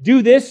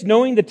 Do this,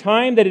 knowing the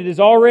time that it is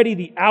already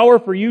the hour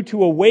for you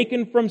to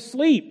awaken from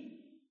sleep.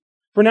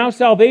 For now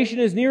salvation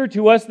is nearer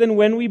to us than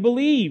when we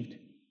believed.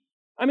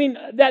 I mean,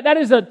 that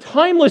is a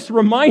timeless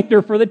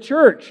reminder for the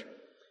church.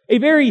 A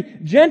very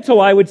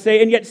gentle, I would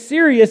say, and yet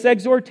serious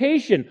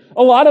exhortation.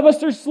 A lot of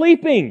us are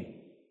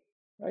sleeping.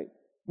 Right?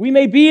 We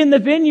may be in the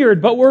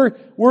vineyard, but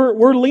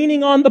we're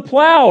leaning on the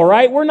plow,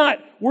 right?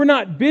 We're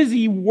not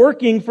busy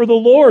working for the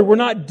Lord. We're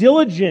not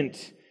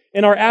diligent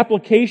in our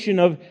application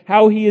of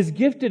how He has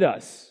gifted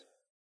us.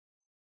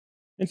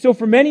 And so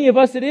for many of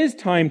us, it is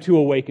time to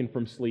awaken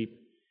from sleep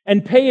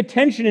and pay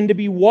attention and to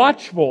be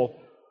watchful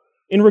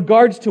in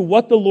regards to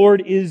what the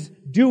Lord is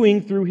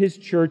doing through His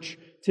church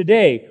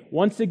today.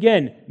 Once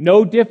again,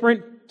 no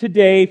different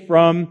today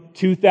from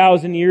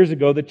 2,000 years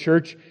ago. The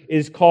church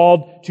is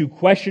called to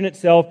question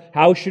itself,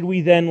 how should we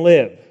then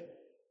live?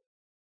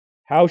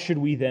 How should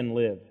we then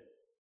live?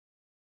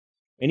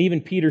 And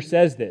even Peter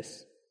says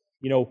this,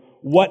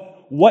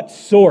 what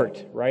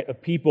sort, right,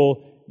 of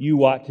people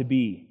you ought to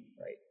be,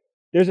 right?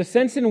 There's a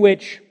sense in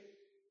which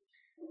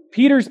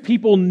Peter's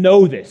people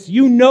know this.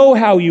 You know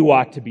how you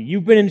ought to be.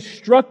 You've been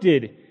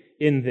instructed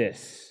in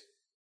this.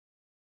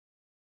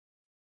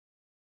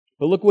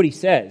 But look what he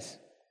says.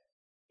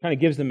 Kind of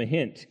gives them a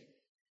hint.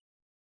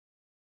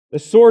 The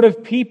sort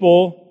of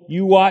people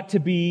you ought to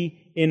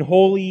be in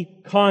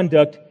holy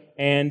conduct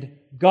and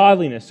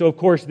godliness. So, of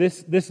course,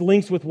 this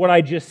links with what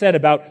I just said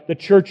about the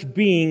church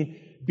being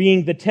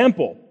the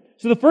temple.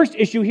 So the first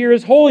issue here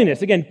is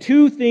holiness. Again,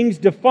 two things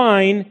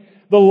define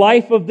the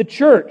life of the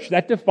church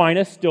that define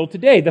us still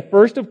today. The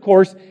first, of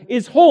course,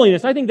 is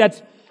holiness. I think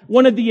that's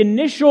one of the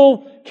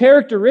initial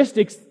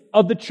characteristics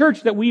of the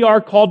church that we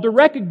are called to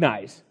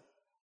recognize.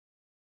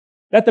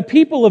 That the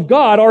people of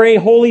God are a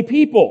holy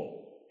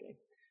people.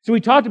 So we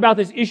talked about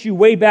this issue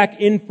way back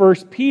in 1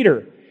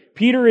 Peter.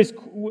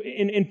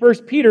 In 1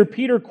 Peter,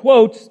 Peter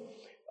quotes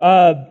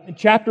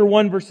chapter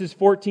 1, verses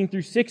 14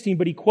 through 16,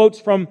 but he quotes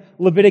from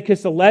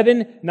Leviticus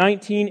 11,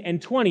 19, and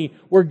 20,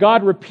 where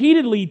God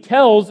repeatedly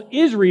tells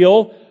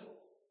Israel,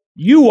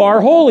 you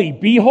are holy,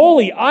 be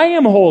holy, I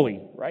am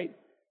holy, right?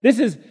 This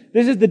is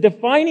the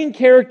defining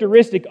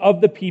characteristic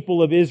of the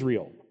people of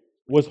Israel,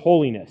 was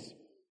holiness.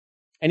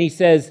 And he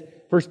says,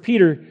 1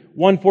 Peter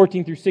 1,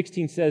 14 through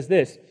 16 says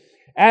this,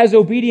 as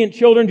obedient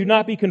children, do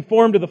not be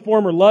conformed to the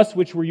former lusts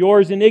which were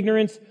yours in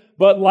ignorance,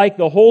 but like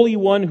the Holy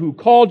One who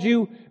called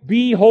you,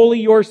 be holy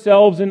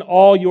yourselves in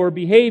all your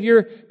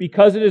behavior,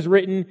 because it is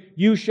written,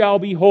 you shall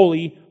be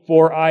holy,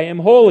 for I am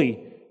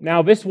holy.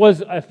 Now, this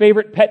was a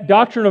favorite pet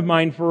doctrine of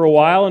mine for a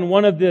while, and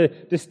one of the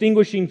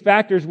distinguishing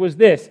factors was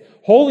this.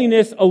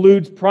 Holiness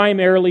alludes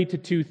primarily to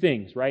two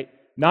things, right?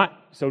 Not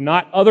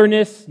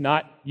otherness,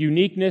 not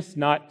uniqueness,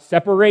 not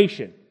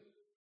separation.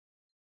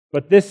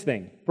 But this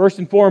thing, first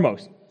and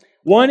foremost.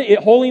 One,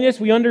 holiness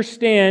we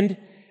understand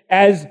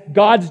as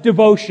God's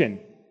devotion.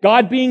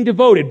 God being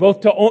devoted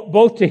both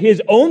to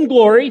His own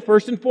glory,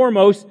 first and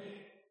foremost,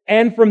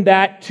 and from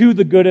that to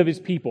the good of His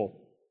people.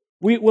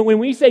 When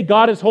we say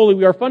God is holy,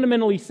 we are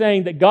fundamentally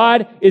saying that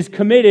God is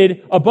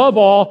committed above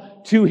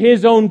all to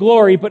His own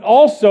glory, but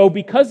also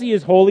because He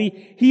is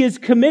holy, He is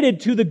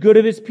committed to the good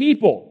of His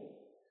people.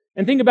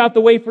 And think about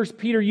the way 1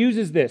 Peter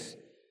uses this.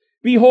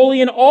 Be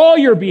holy in all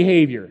your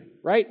behavior.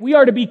 Right? We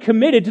are to be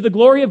committed to the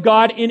glory of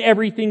God in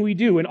everything we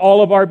do, in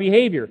all of our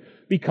behavior.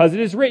 Because it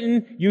is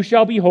written, you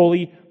shall be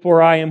holy,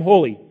 for I am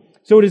holy.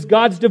 So it is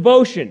God's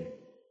devotion.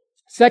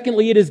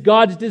 Secondly, it is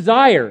God's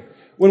desire.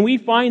 When we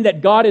find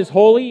that God is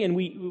holy, and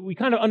we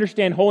kind of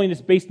understand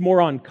holiness based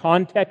more on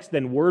context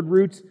than word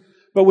roots,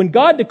 but when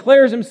God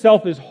declares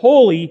Himself as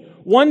holy,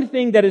 one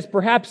thing that is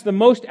perhaps the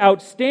most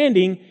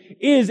outstanding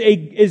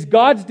is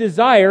God's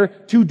desire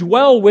to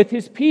dwell with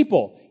His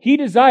people. He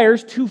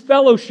desires to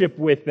fellowship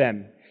with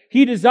them.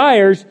 He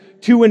desires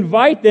to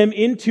invite them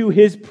into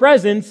His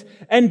presence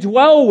and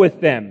dwell with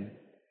them.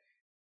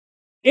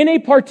 In a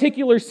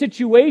particular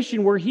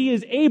situation where He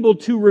is able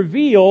to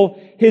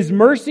reveal His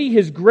mercy,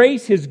 His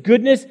grace, His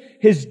goodness,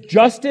 His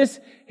justice,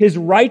 His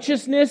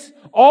righteousness,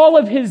 all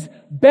of His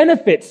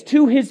benefits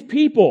to His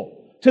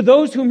people, to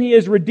those whom He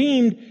has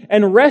redeemed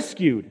and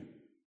rescued.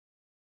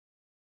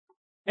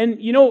 And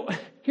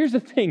here's the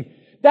thing.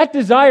 That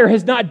desire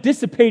has not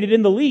dissipated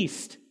in the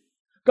least.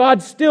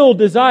 God still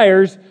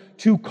desires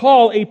to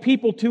call a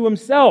people to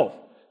Himself.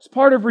 It's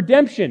part of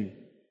redemption.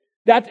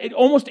 That's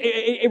almost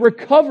a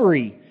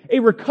recovery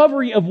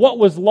of what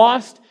was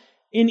lost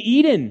in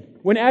Eden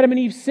when Adam and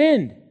Eve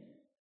sinned.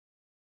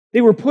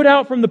 They were put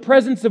out from the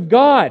presence of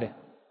God.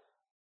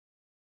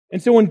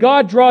 And so when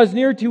God draws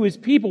near to His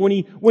people,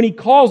 when He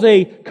calls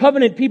a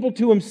covenant people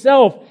to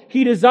Himself,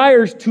 He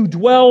desires to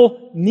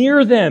dwell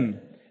near them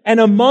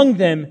and among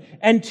them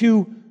and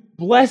to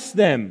bless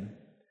them.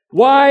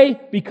 Why?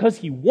 Because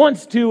He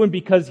wants to and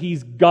because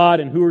He's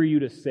God, and who are you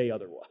to say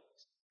otherwise?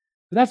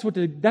 That's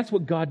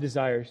what God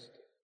desires.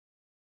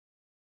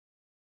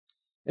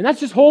 And that's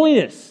just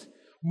holiness.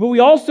 But we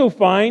also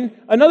find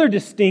another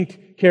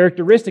distinct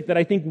characteristic that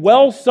I think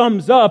well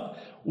sums up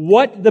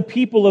what the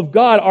people of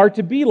God are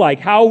to be like,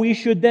 how we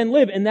should then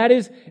live, and that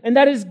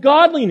is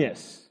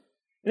godliness.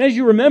 And as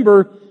you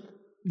remember,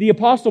 the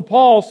Apostle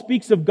Paul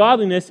speaks of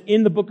godliness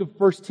in the book of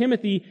 1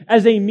 Timothy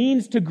as a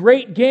means to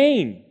great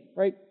gain,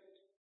 right?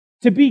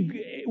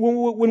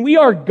 When we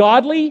are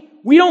godly,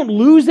 we don't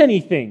lose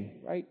anything,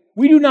 right?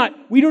 We do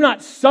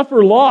not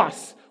suffer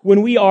loss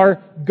when we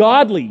are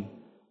godly.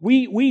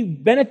 We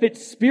benefit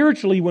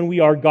spiritually when we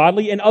are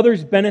godly, and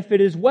others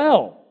benefit as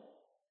well.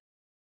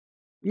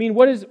 I mean,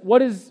 what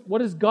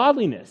is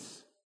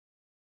godliness?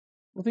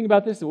 Well, think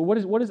about this.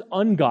 What is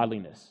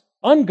ungodliness?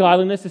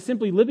 Ungodliness is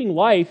simply living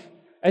life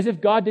as if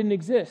God didn't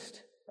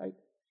exist. Right?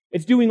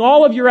 It's doing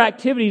all of your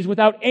activities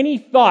without any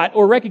thought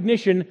or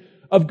recognition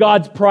of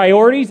God's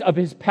priorities, of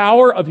His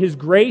power, of His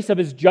grace, of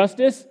His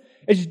justice.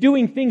 It's just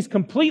doing things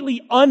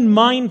completely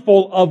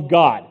unmindful of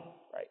God.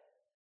 Right?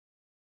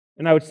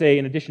 And I would say,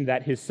 in addition to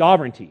that, His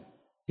sovereignty,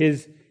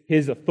 His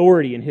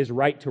authority, and His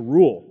right to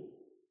rule.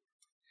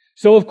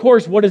 So, of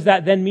course, what does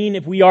that then mean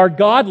if we are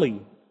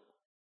godly?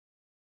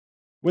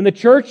 When the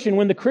church and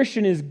when the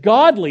Christian is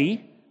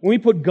godly, when we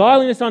put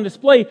godliness on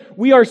display,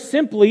 we are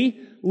simply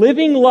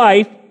living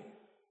life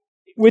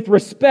with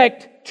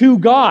respect to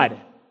God.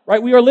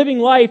 Right? We are living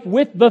life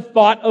with the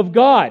thought of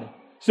God.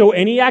 So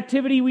any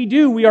activity we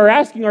do, we are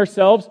asking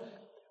ourselves,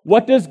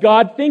 what does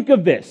God think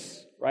of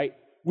this? Right?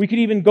 We could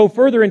even go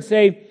further and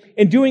say,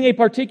 in doing a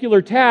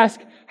particular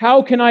task,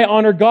 how can I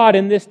honor God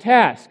in this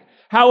task?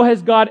 How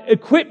has God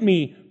equipped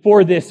me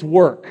for this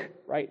work?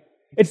 Right?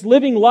 It's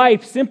living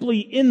life simply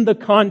in the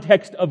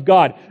context of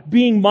God,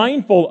 being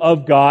mindful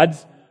of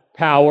God's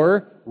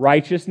power,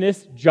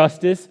 righteousness,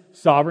 justice,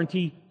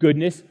 sovereignty,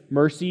 goodness,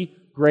 mercy,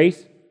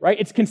 grace. Right?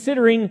 It's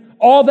considering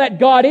all that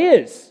God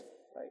is.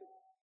 Right?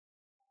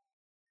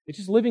 It's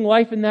just living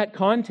life in that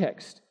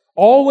context.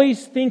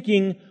 Always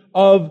thinking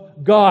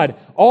of God.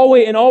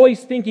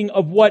 Always thinking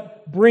of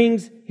what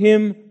brings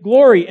Him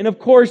glory. And of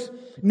course,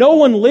 no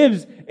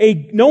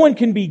one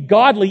can be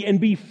godly and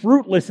be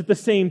fruitless at the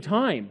same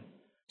time.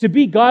 To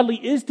be godly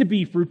is to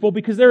be fruitful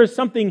because there is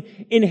something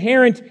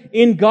inherent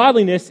in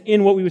godliness,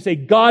 in what we would say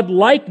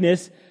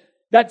God-likeness,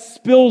 that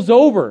spills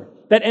over,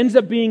 that ends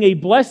up being a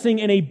blessing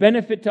and a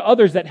benefit to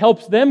others that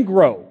helps them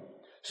grow.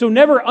 So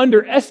never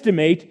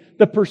underestimate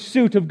the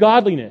pursuit of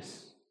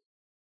godliness.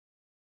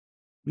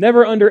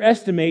 Never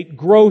underestimate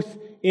growth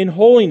in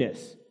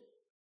holiness.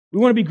 We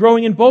want to be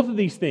growing in both of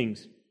these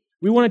things.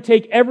 We want to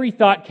take every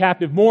thought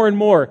captive more and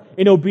more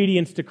in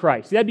obedience to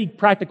Christ. That'd be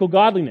practical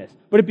godliness.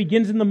 But it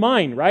begins in the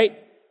mind, right?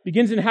 It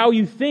begins in how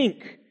you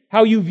think,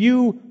 how you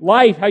view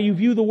life, how you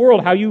view the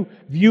world, how you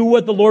view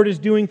what the Lord is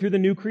doing through the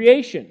new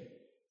creation.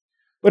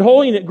 But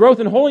growth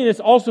in holiness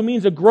also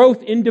means a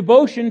growth in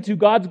devotion to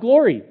God's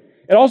glory.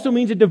 It also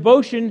means a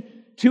devotion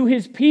to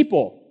His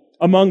people,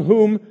 among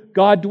whom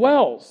God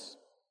dwells.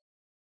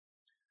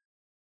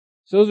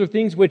 So those are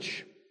things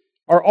which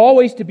are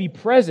always to be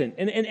present.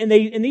 And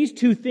these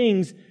two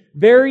things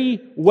very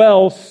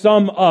well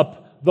sum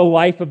up the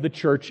life of the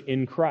church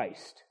in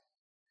Christ.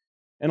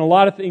 And a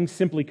lot of things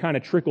simply kind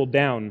of trickle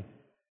down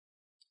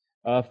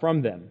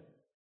from them.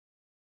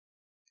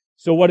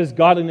 So what does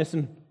godliness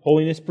and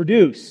holiness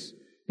produce?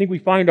 I think we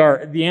find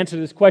the answer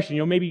to this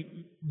question,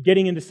 maybe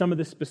getting into some of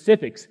the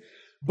specifics.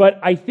 But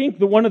I think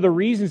that one of the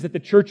reasons that the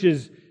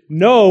churches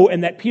know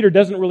and that Peter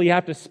doesn't really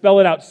have to spell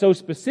it out so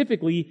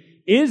specifically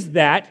is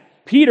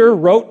that Peter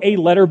wrote a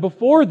letter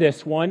before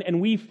this one,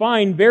 and we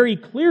find very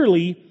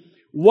clearly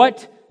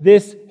what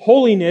this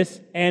holiness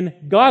and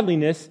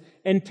godliness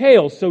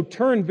entails. So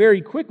turn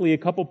very quickly a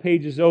couple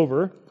pages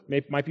over,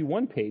 might be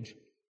one page,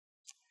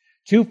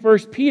 to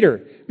 1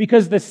 Peter,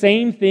 because the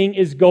same thing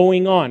is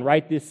going on,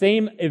 right? The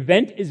same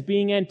event is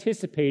being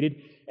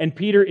anticipated, and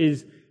Peter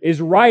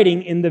is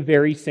writing in the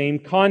very same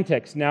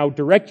context. Now,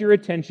 direct your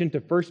attention to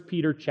 1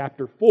 Peter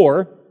chapter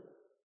 4,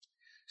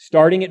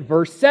 starting at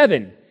verse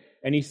 7.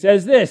 And he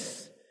says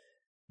this,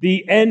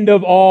 "The end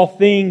of all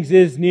things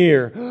is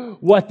near."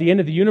 What, the end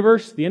of the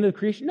universe? The end of the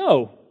creation?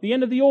 No, the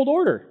end of the old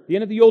order, the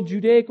end of the old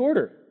Judaic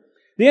order.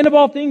 The end of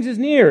all things is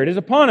near. It is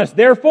upon us.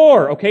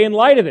 Therefore, okay, in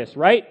light of this,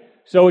 right?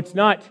 So it's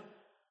not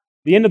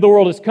the end of the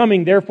world is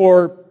coming,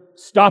 therefore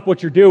stop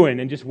what you're doing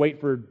and just wait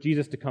for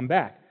Jesus to come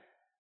back.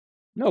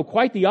 No,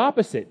 quite the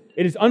opposite.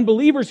 It is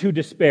unbelievers who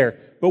despair,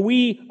 but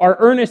we are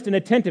earnest and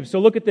attentive. So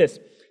look at this.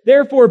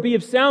 "Therefore be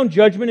of sound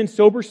judgment and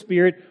sober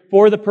spirit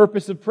for the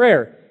purpose of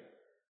prayer."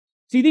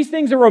 See, these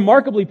things are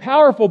remarkably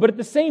powerful, but at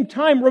the same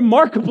time,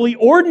 remarkably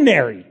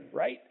ordinary,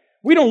 right?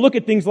 We don't look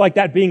at things like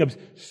that being of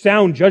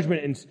sound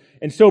judgment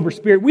and sober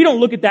spirit. We don't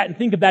look at that and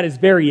think of that as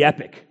very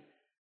epic.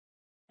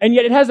 And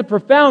yet it has a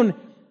profound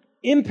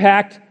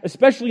impact,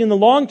 especially in the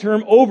long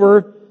term,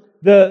 over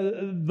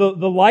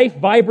the life,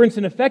 vibrance,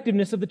 and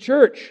effectiveness of the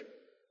church.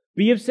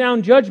 Be of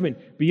sound judgment.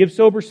 Be of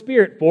sober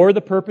spirit for the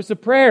purpose of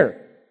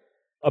prayer.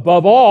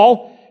 Above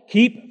all,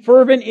 keep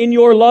fervent in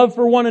your love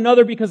for one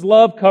another because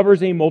love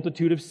covers a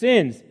multitude of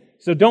sins.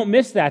 So don't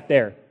miss that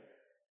there.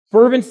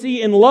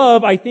 Fervency in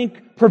love, I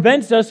think,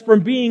 prevents us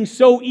from being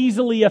so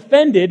easily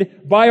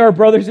offended by our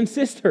brothers and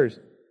sisters.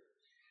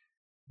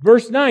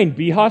 Verse 9,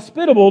 "Be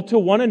hospitable to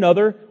one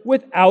another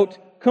without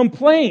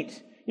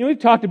complaint." We've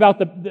talked about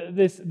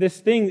this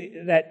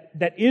thing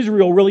that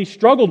Israel really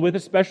struggled with,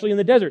 especially in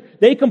the desert.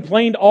 They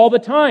complained all the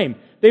time.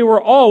 They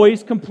were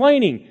always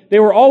complaining. They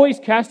were always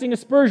casting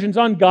aspersions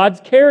on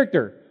God's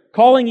character,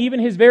 calling even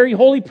His very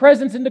holy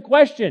presence into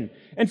question.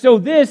 And so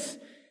this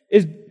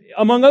is,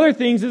 among other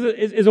things,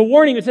 is a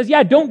warning that says,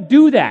 yeah, don't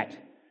do that.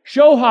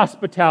 Show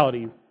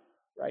hospitality,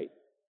 right?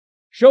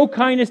 Show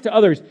kindness to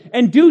others,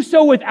 and do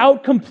so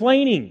without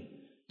complaining.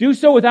 Do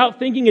so without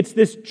thinking it's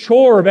this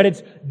chore, that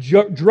it's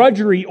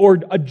drudgery or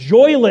a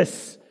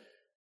joyless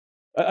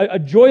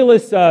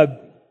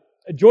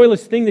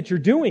thing that you're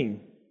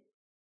doing.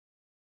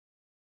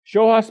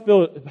 Show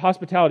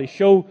hospitality.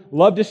 Show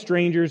love to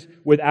strangers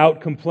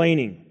without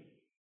complaining.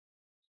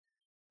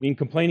 I mean,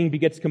 complaining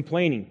begets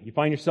complaining. You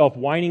find yourself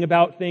whining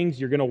about things,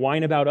 you're going to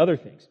whine about other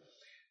things.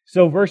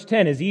 So verse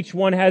 10, as each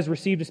one has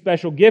received a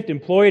special gift,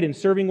 employ it in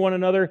serving one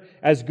another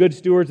as good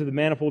stewards of the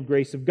manifold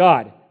grace of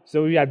God.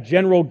 So we have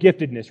general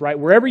giftedness, right?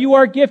 Wherever you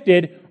are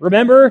gifted,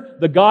 remember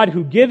the God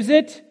who gives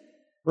it,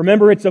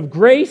 remember it's of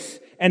grace,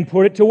 and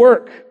put it to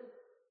work.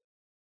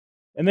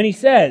 And then he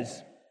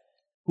says,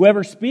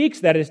 whoever speaks,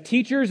 that is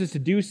teachers, is to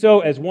do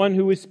so as one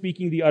who is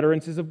speaking the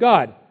utterances of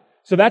God.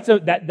 So that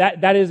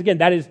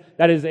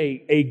is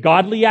a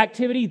godly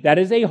activity, that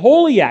is a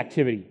holy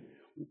activity.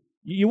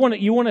 You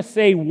want to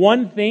say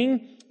one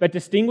thing that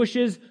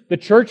distinguishes the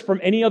church from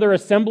any other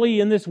assembly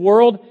in this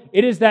world?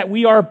 It is that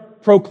we are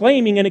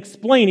proclaiming and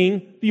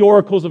explaining the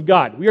oracles of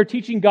God. We are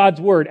teaching God's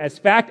word as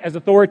fact, as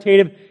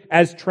authoritative,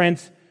 as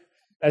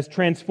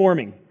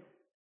transforming.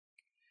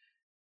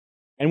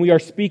 And we are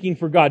speaking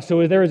for God.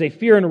 So there is a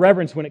fear and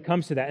reverence when it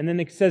comes to that. And then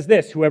it says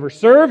this, whoever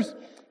serves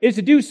is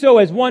to do so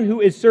as one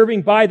who is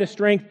serving by the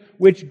strength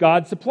which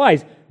God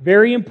supplies.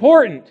 Very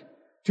important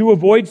to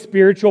avoid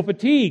spiritual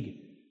fatigue.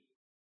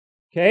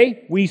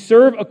 Okay? We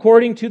serve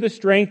according to the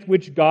strength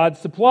which God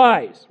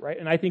supplies, right?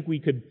 And I think we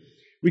could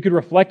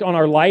reflect on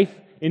our life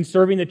in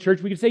serving the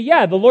church. We could say,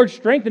 yeah, the Lord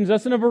strengthens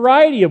us in a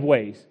variety of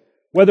ways.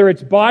 Whether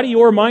it's body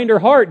or mind or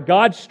heart,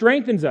 God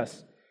strengthens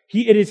us.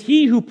 It is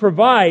He who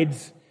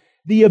provides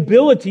the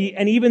ability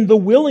and even the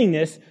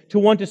willingness to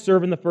want to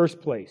serve in the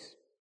first place.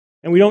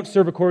 And we don't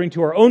serve according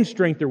to our own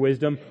strength or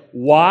wisdom.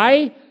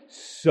 Why?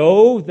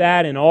 So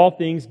that in all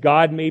things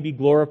God may be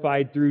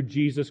glorified through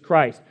Jesus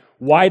Christ.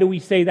 Why do we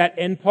say that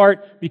end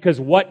part? Because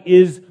what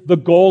is the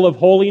goal of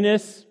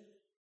holiness?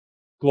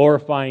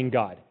 Glorifying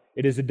God.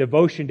 It is a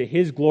devotion to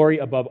His glory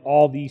above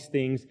all these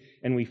things.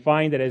 And we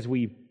find that as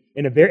we,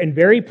 in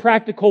very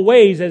practical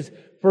ways, as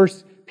 1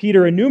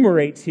 Peter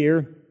enumerates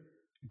here,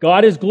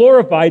 God is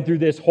glorified through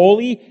this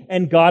holy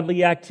and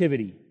godly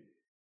activity.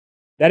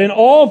 That in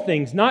all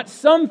things, not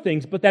some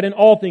things, but that in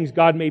all things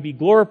God may be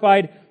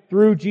glorified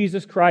through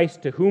Jesus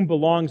Christ, to whom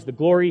belongs the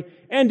glory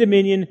and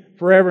dominion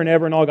forever and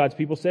ever. And all God's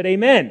people said,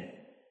 Amen.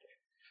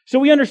 So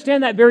we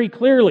understand that very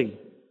clearly.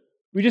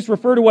 We just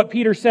refer to what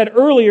Peter said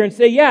earlier and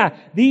say, yeah,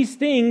 these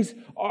things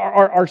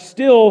are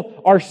still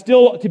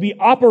to be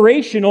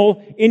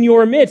operational in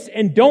your midst.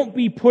 And don't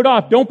be put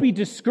off. Don't be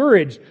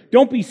discouraged.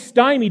 Don't be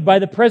stymied by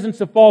the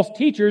presence of false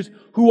teachers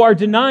who are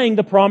denying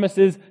the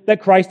promises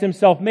that Christ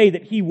Himself made,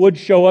 that He would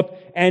show up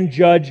and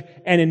judge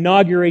and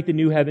inaugurate the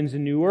new heavens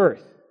and new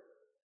earth.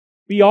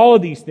 Be all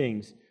of these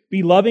things.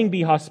 Be loving,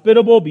 be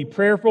hospitable, be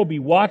prayerful, be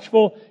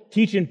watchful,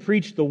 teach and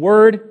preach the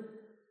word,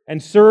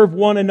 and serve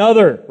one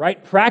another,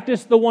 right?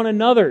 Practice the one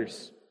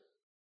another's.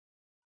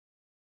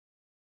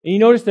 And you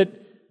notice that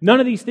none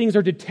of these things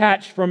are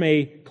detached from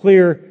a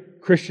clear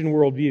Christian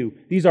worldview.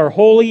 These are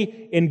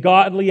holy and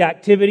godly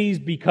activities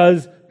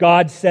because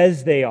God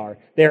says they are.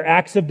 They're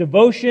acts of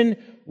devotion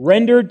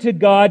rendered to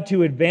God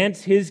to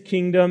advance His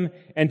kingdom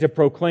and to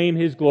proclaim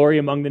His glory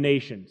among the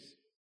nations.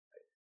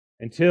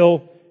 And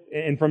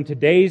from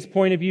today's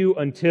point of view,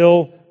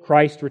 until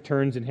Christ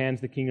returns and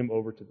hands the kingdom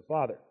over to the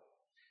Father.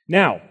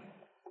 Now,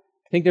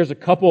 I think there's a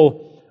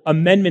couple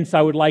amendments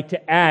I would like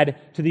to add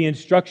to the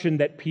instruction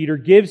that Peter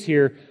gives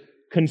here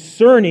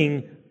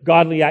concerning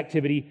godly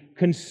activity,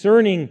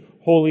 concerning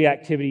holy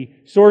activity,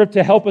 sort of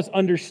to help us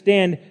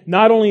understand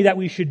not only that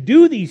we should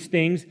do these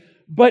things,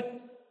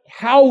 but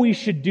how we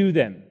should do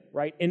them,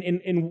 right?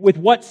 And with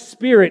what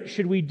spirit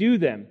should we do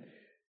them?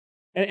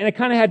 And I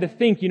kind of had to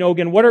think,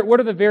 again, what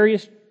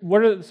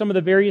are some of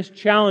the various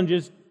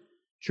challenges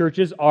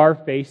churches are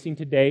facing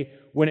today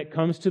when it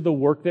comes to the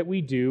work that we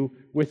do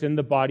within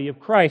the body of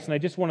Christ? And I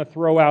just want to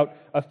throw out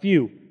a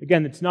few.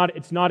 Again, it's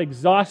not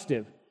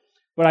exhaustive,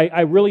 but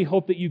I really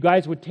hope that you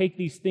guys would take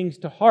these things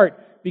to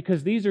heart,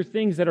 because these are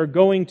things that are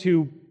going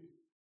to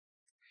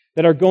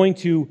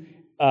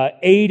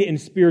aid in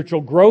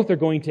spiritual growth. They're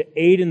going to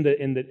aid in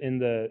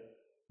the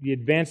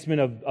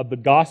advancement of the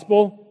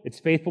gospel, its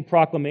faithful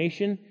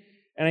proclamation.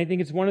 And I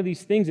think it's one of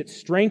these things that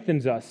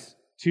strengthens us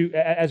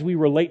as we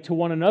relate to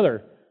one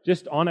another,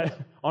 just on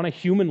a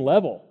human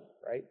level,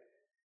 right?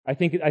 I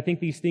think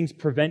these things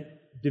prevent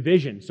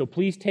division. So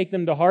please take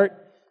them to heart,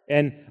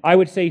 and I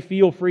would say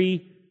feel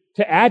free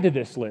to add to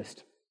this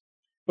list.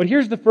 But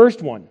here's the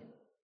first one.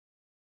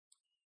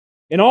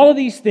 In all of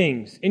these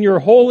things, in your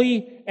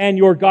holy and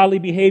your godly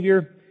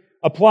behavior,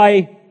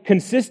 apply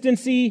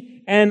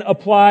consistency and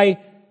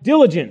apply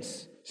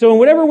diligence. So in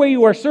whatever way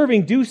you are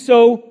serving, do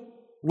so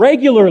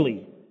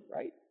regularly,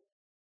 right?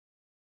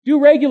 Do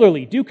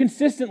regularly, do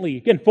consistently.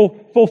 Again,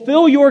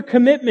 fulfill your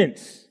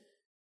commitments.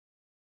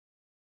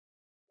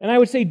 And I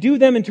would say do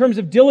them in terms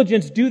of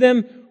diligence, do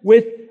them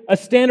with a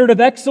standard of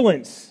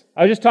excellence.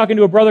 I was just talking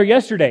to a brother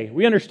yesterday.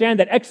 We understand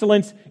that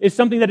excellence is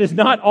something that is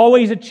not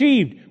always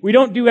achieved. We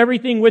don't do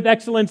everything with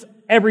excellence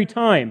every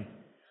time.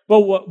 But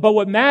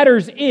what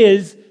matters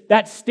is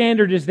that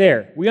standard is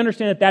there. We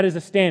understand that that is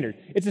a standard.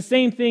 It's the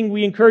same thing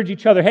we encourage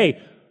each other.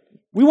 Hey,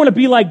 we want to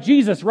be like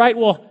Jesus, right?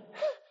 Well,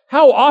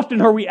 how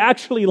often are we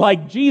actually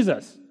like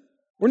Jesus?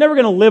 We're never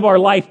going to live our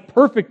life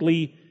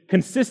perfectly,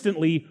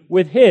 consistently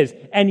with His.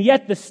 And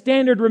yet the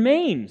standard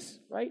remains,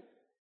 right?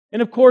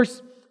 And of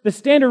course, the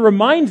standard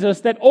reminds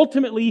us that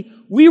ultimately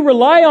we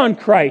rely on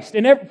Christ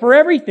and for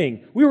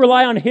everything. We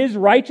rely on His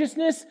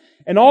righteousness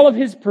and all of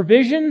His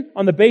provision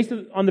on the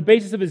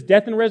basis of His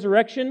death and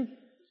resurrection.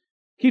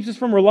 Keeps us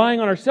from relying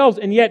on ourselves.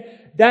 And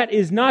yet that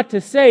is not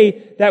to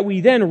say that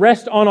we then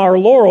rest on our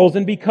laurels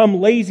and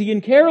become lazy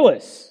and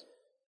careless.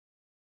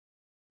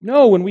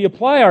 No, when we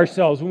apply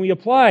ourselves, when we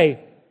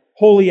apply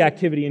holy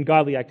activity and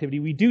godly activity,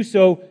 we do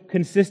so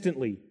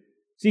consistently.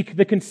 See,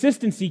 the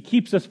consistency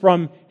keeps us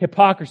from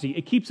hypocrisy.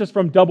 It keeps us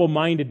from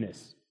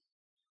double-mindedness.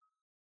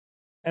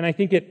 And I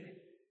think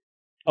it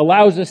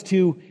allows us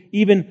to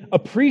even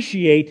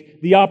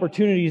appreciate the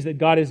opportunities that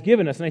God has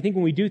given us. And I think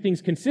when we do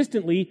things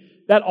consistently,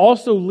 that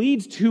also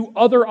leads to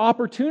other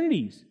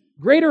opportunities,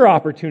 greater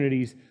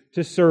opportunities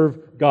to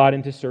serve God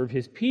and to serve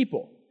His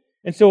people.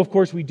 And so, of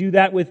course, we do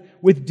that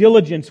with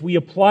diligence. We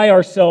apply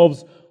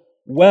ourselves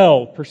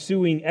well,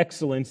 pursuing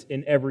excellence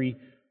in every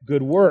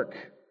good work.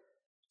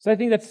 So I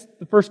think that's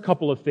the first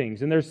couple of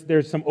things, and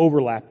there's some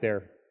overlap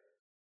there.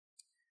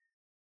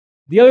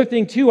 The other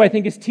thing, too, I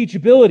think is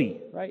teachability,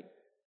 right?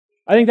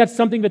 I think that's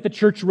something that the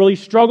church really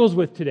struggles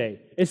with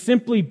today, is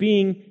simply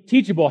being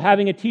teachable,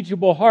 having a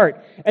teachable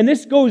heart. And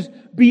this goes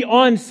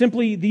beyond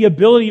simply the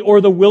ability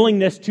or the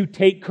willingness to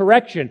take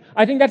correction.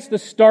 I think that's the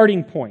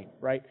starting point,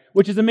 right?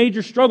 Which is a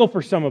major struggle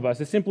for some of us,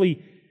 is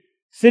simply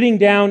sitting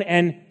down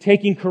and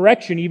taking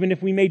correction, even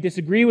if we may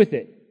disagree with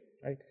it,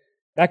 right?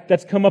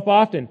 That's come up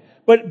often.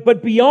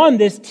 But beyond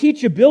this,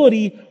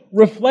 teachability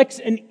reflects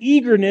an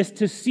eagerness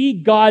to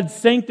see God's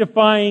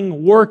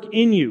sanctifying work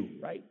in you,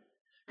 right?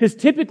 Because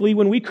typically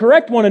when we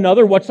correct one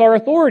another, what's our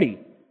authority?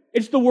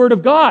 It's the Word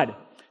of God.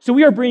 So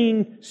we are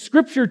bringing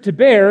Scripture to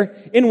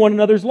bear in one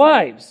another's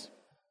lives.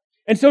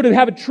 And so to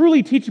have a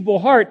truly teachable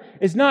heart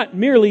is not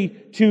merely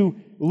to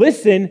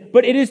listen,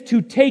 but it is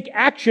to take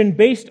action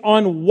based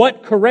on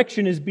what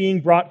correction is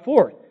being brought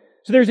forth.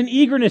 So there's an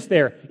eagerness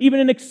there, even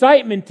an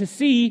excitement to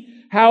see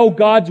how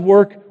God's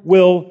work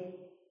will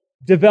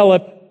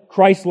develop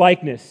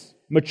Christ-likeness,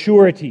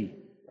 maturity,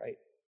 right?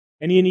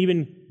 And an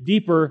even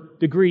deeper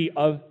degree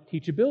of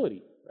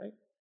teachability, right?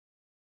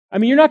 I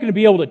mean, you're not going to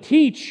be able to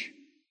teach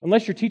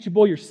unless you're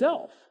teachable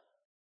yourself,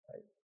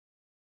 right?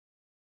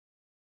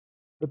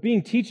 But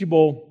being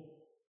teachable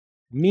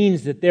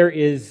means that there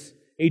is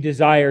a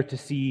desire to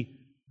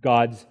see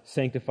God's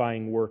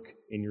sanctifying work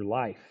in your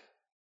life,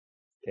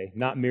 okay?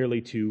 Not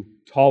merely to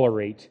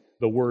tolerate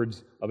the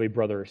words of a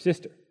brother or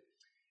sister.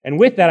 And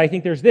with that, I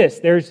think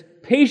there's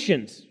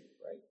patience,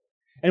 right?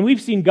 And we've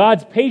seen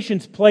God's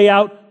patience play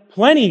out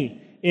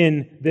plenty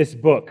in this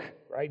book,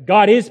 right?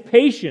 God is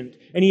patient,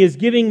 and He is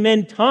giving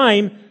men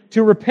time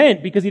to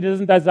repent because He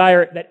doesn't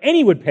desire that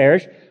any would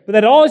perish, but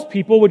that all His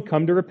people would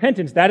come to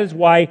repentance. That is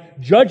why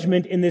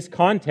judgment in this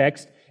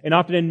context, and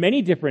often in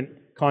many different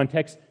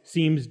contexts,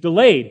 seems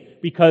delayed,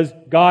 because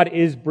God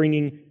is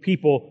bringing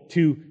people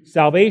to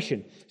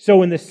salvation.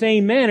 So in the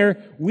same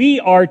manner, we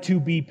are to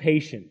be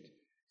patient.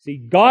 See,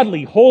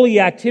 godly, holy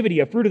activity,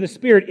 a fruit of the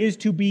Spirit, is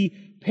to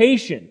be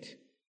patient.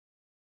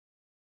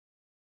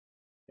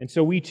 And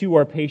so we too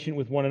are patient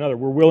with one another.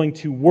 We're willing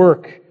to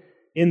work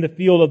in the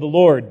field of the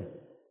Lord,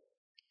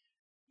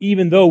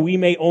 even though we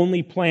may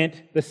only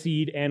plant the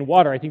seed and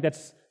water. I think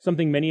that's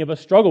something many of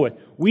us struggle with.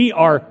 We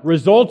are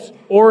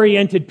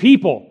results-oriented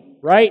people,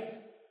 right?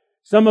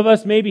 Some of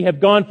us maybe have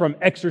gone from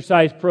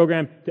exercise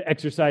program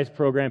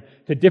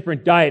to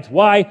different diets.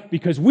 Why?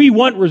 Because we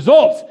want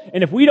results.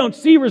 And if we don't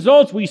see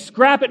results, we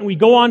scrap it and we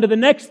go on to the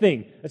next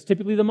thing. That's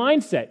typically the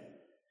mindset.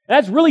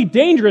 That's really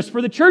dangerous for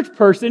the church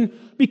person,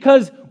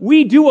 because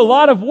we do a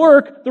lot of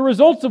work, the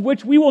results of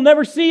which we will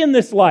never see in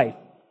this life.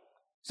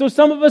 So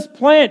some of us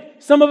plant,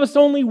 some of us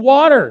only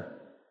water.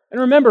 And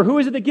remember, who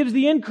is it that gives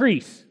the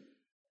increase?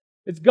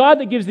 It's God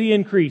that gives the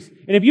increase.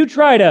 And if you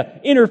try to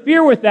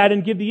interfere with that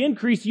and give the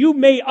increase, you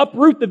may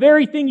uproot the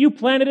very thing you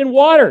planted and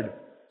watered.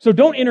 So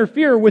don't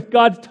interfere with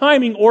God's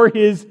timing or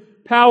His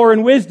power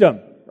and wisdom,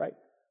 right?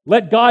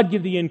 Let God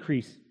give the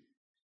increase.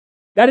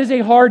 That is a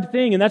hard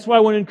thing, and that's why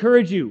I want to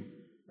encourage you,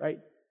 right?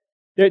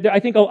 I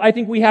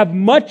think we have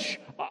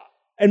much,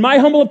 in my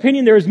humble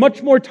opinion, there is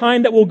much more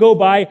time that will go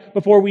by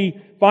before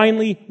we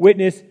finally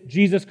witness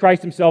Jesus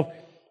Christ Himself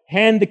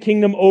hand the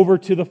kingdom over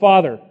to the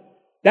Father.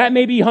 That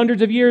may be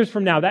hundreds of years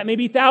from now. That may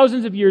be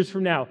thousands of years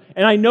from now.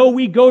 And I know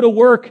we go to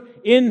work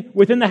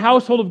within the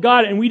household of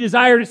God, and we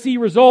desire to see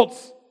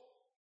results.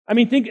 I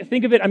mean,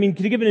 think of it. I mean,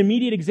 to give an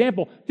immediate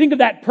example, think of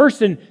that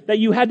person that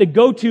you had to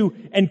go to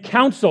and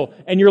counsel,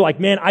 and you're like,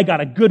 man, I got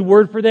a good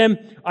word for them.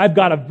 I've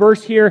got a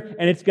verse here,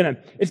 and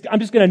I'm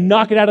just gonna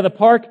knock it out of the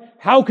park.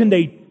 How can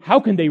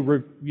they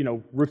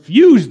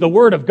refuse the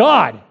word of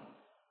God?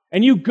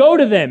 And you go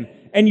to them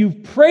and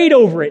you've prayed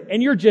over it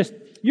and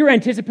you're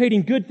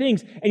anticipating good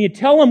things and you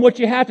tell them what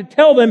you have to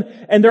tell them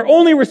and their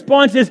only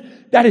response is,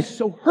 that is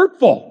so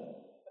hurtful.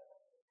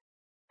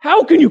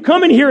 How can you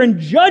come in here and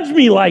judge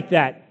me like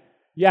that?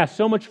 Yeah,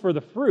 so much for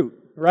the fruit,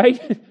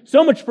 right?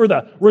 So much for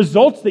the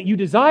results that you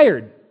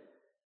desired,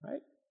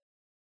 right?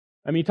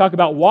 I mean, you talk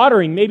about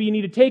watering, maybe you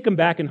need to take them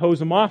back and hose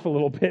them off a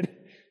little bit,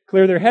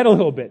 clear their head a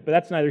little bit, but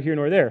that's neither here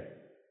nor there.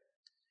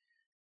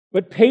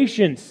 But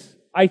patience,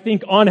 I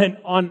think, on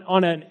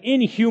an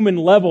inhuman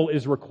level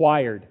is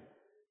required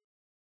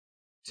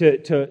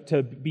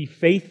to be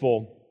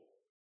faithful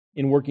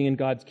in working in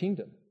God's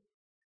kingdom.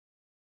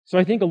 So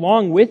I think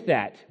along with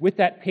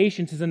that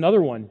patience is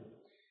another one,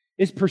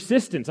 is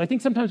persistence. I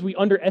think sometimes we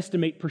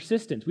underestimate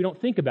persistence. We don't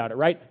think about it,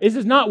 right? This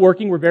is not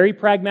working. We're very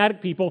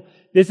pragmatic people.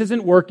 This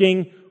isn't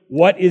working.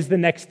 What is the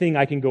next thing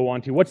I can go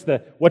on to? What's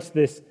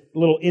this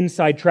little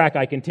inside track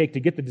I can take to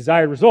get the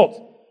desired results?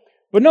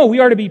 But no, we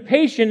are to be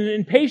patient,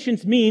 and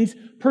patience means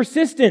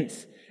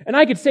persistence. And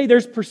I could say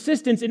there's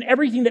persistence in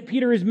everything that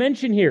Peter has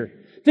mentioned here.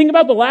 Think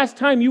about the last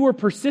time you were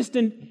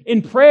persistent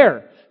in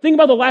prayer. Think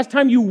about the last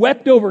time you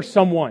wept over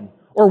someone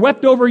or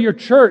wept over your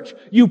church.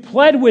 You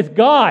pled with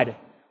God,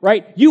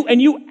 right?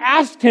 You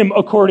asked Him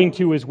according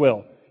to His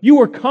will. You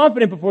were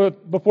confident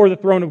before the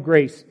throne of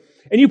grace,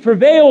 and you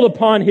prevailed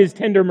upon His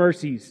tender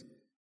mercies.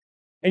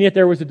 And yet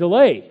there was a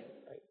delay.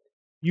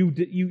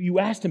 You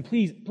asked Him,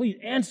 please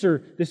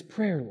answer this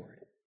prayer, Lord.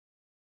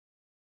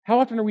 How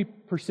often are we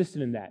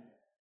persistent in that?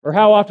 Or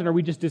how often are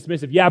we just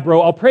dismissive? Yeah,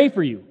 bro, I'll pray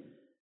for you.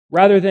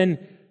 Rather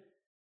than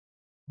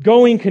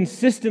going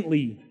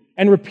consistently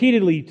and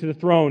repeatedly to the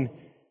throne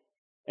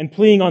and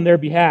pleading on their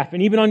behalf,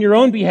 and even on your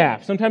own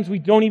behalf. Sometimes we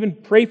don't even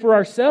pray for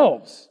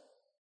ourselves.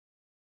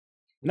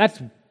 And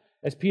that's,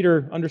 as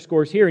Peter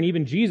underscores here, and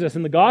even Jesus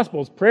in the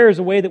Gospels, prayer is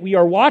a way that we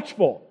are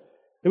watchful,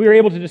 that we are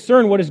able to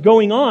discern what is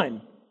going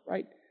on,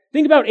 right?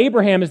 Think about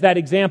Abraham as that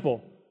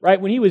example, right?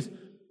 When he was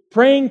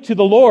praying to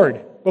the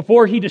Lord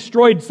before he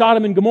destroyed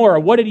Sodom and Gomorrah,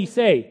 what did he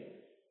say?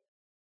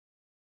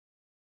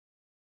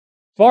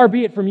 Far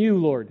be it from you,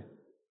 Lord.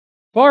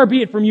 Far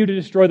be it from you to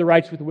destroy the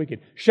righteous with the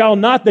wicked. Shall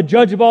not the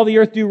judge of all the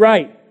earth do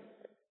right?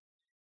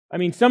 I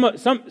mean,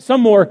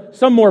 some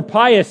more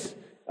pious,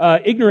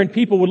 ignorant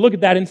people would look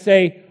at that and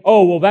say,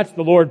 oh, well, that's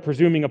the Lord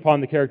presuming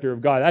upon the character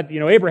of God. That,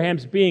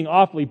 Abraham's being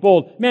awfully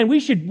bold. Man,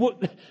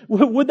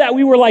 would that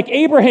we were like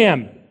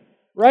Abraham,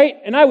 right?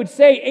 And I would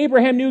say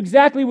Abraham knew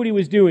exactly what he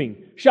was doing.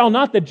 Shall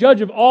not the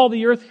judge of all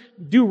the earth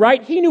do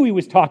right? He knew he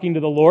was talking to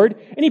the Lord,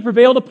 and he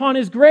prevailed upon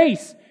His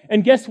grace.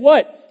 And guess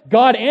what?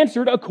 God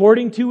answered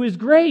according to His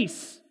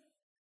grace.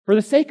 For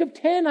the sake of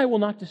 10, I will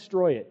not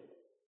destroy it.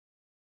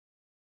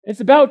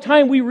 It's about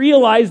time we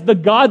realize the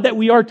God that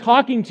we are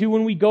talking to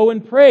when we go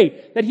and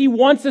pray, that He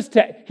wants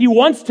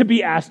to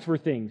be asked for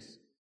things,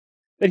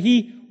 that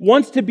He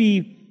wants to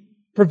be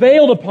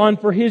prevailed upon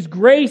for His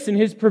grace and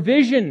His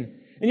provision.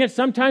 And yet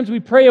sometimes we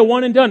pray a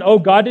one and done. Oh,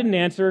 God didn't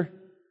answer.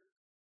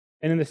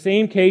 And in the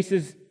same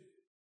cases,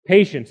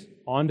 patience.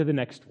 On to the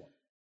next one.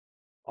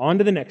 On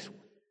to the next one.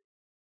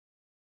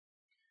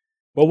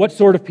 But what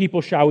sort of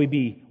people shall we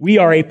be? We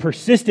are a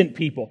persistent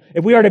people.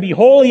 If we are to be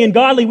holy and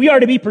godly, we are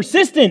to be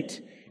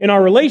persistent in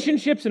our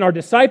relationships, in our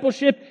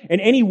discipleship, in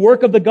any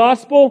work of the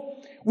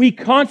gospel. We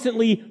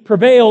constantly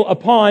prevail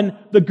upon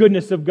the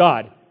goodness of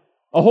God.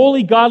 A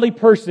holy, godly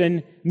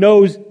person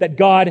knows that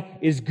God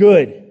is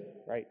good,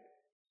 right?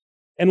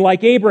 And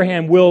like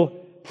Abraham, will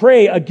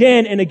pray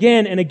again and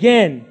again and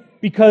again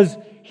because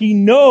he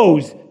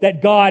knows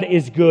that God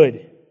is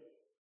good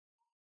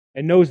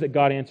and knows that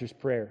God answers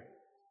prayer.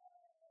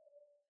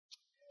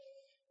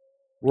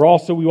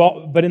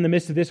 But in the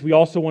midst of this, we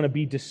also want to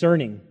be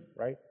discerning,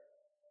 right?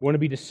 We want to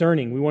be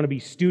discerning. We want to be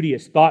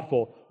studious,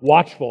 thoughtful,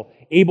 watchful,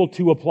 able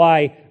to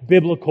apply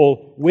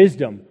biblical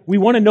wisdom. We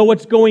want to know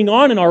what's going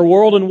on in our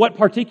world and what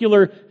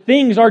particular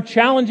things are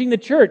challenging the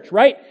church,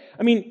 right?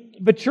 I mean,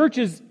 the church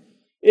is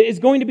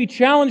going to be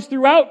challenged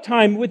throughout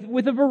time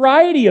with a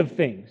variety of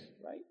things,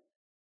 right?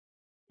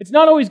 It's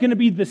not always going to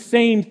be the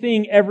same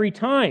thing every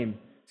time.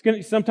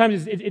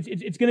 Sometimes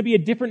it's going to be a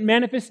different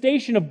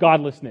manifestation of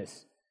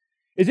godlessness.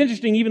 It's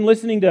interesting, even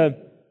listening to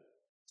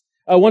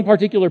one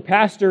particular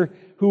pastor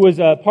who was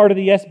a part of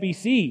the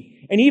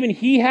SBC, and even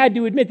he had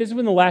to admit, this was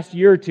in the last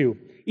year or two,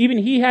 even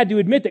he had to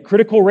admit that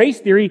critical race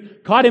theory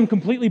caught him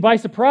completely by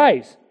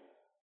surprise.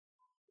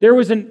 There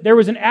was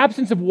an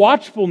absence of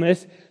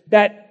watchfulness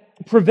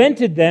that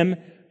prevented them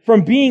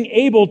from being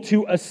able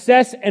to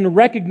assess and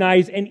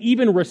recognize and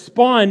even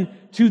respond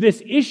to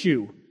this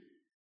issue,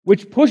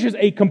 which pushes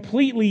a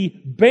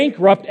completely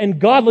bankrupt and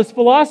godless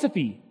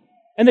philosophy.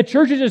 And the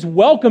churches just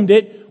welcomed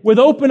it with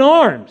open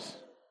arms,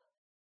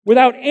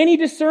 without any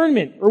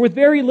discernment or with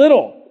very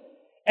little.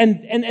 And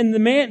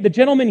the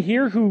gentleman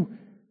here who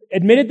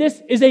admitted this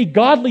is a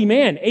godly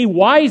man, a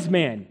wise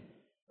man,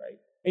 right?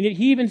 And yet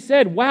he even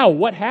said, "Wow,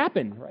 what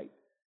happened?" Right?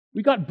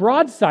 We got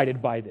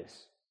broadsided by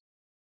this.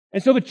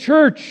 And so the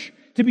church,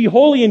 to be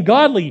holy and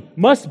godly,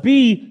 must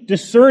be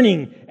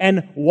discerning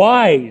and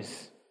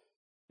wise,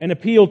 and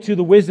appeal to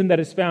the wisdom that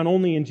is found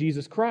only in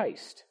Jesus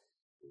Christ.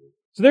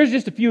 So there's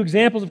just a few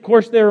examples. Of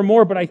course, there are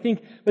more, but I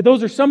think that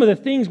those are some of the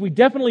things we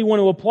definitely want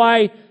to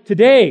apply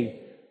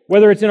today,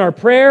 whether it's in our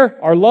prayer,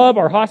 our love,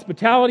 our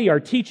hospitality, our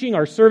teaching,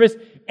 our service,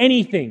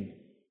 anything.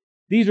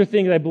 These are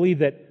things I believe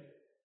that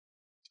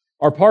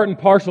are part and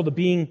parcel to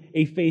being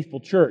a faithful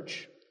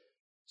church.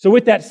 So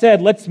with that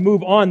said, let's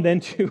move on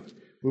to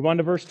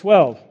verse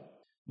 12.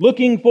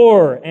 Looking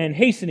for and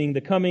hastening the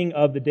coming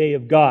of the day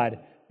of God,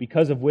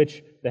 because of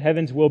which the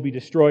heavens will be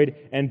destroyed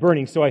and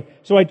burning. So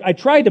I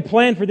tried to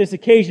plan for this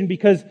occasion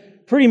because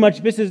pretty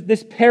much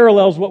this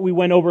parallels what we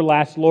went over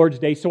last Lord's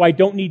Day, so I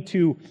don't need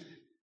to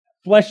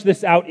flesh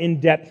this out in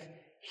depth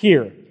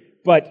here.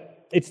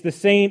 But it's the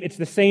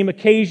same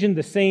occasion,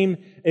 the same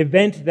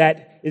event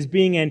that is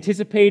being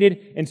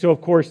anticipated. And so,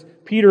 of course,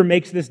 Peter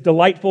makes this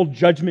delightful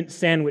judgment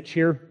sandwich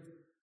here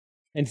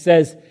and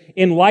says,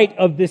 in light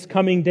of this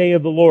coming day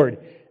of the Lord,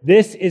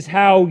 this is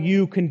how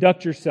you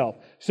conduct yourself.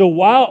 So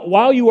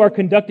while you are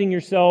conducting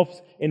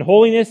yourselves in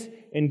holiness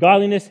and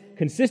godliness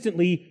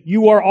consistently,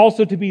 you are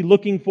also to be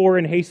looking for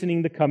and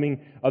hastening the coming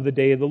of the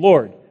day of the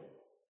Lord.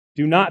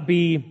 Do not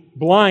be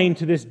blind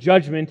to this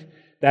judgment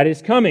that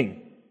is coming.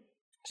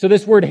 So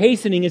this word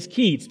hastening is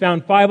key. It's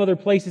found 5 other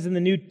places in the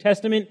New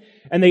Testament,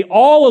 and they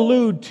all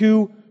allude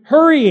to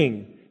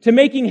hurrying, to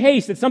making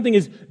haste, that something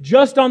is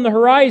just on the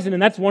horizon.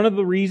 And that's one of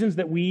the reasons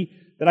that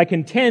I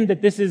contend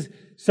that this is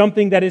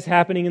something that is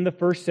happening in the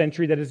first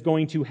century that is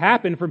going to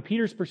happen from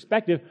Peter's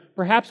perspective,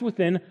 perhaps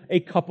within a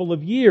couple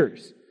of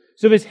years.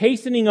 So this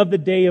hastening of the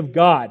day of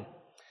God.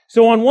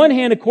 So on one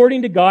hand,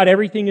 according to God,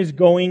 everything is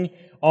going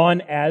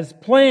on as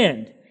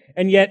planned.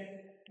 And yet,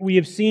 we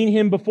have seen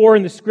Him before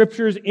in the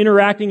Scriptures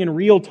interacting in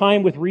real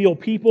time with real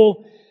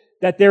people,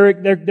 that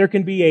there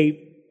can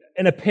be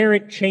an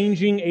apparent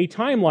changing of a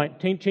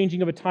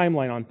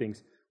timeline on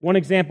things. One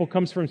example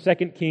comes from 2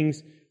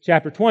 Kings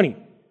chapter 20. It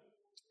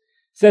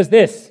says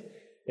this,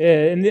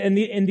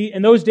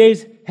 in those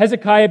days,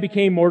 Hezekiah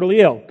became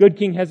mortally ill. Good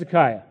King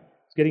Hezekiah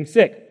is getting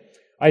sick.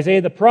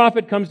 Isaiah the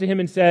prophet comes to him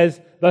and says,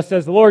 "Thus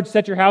says the Lord,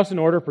 set your house in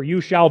order, for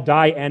you shall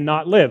die and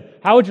not live."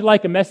 How would you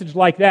like a message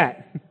like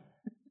that?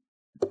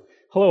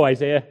 Hello,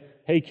 Isaiah.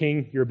 Hey,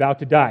 King, you're about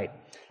to die.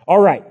 All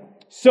right.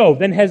 So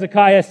then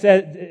Hezekiah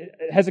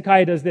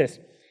does this.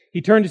 He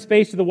turned his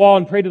face to the wall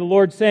and prayed to the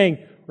Lord, saying,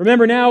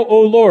 "Remember now,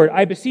 O Lord,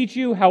 I beseech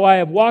you, how I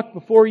have walked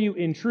before you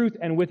in truth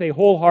and with a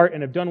whole heart,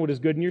 and have done what is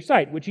good in your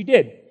sight," which he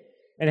did.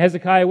 And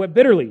Hezekiah wept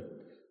bitterly.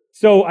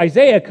 So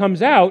Isaiah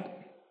comes out,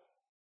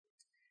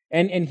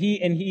 and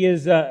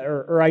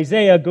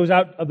Isaiah goes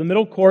out of the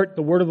middle court.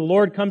 The word of the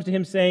Lord comes to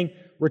him, saying,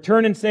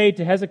 "Return and say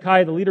to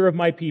Hezekiah, the leader of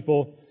my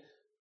people,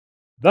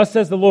 thus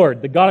says the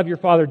Lord, the God of your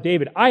father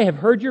David, I have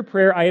heard your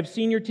prayer, I have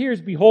seen your tears.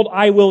 Behold,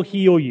 I will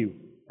heal you."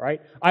 Right?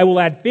 I will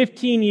add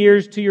 15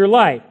 years to your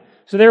life.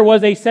 So there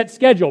was a set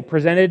schedule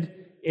presented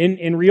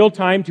in real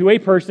time to a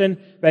person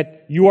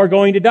that you are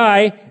going to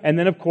die. And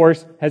then, of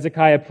course,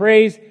 Hezekiah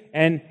prays,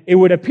 and it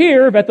would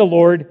appear that the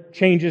Lord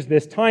changes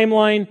this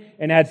timeline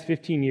and adds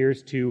 15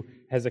 years to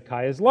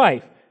Hezekiah's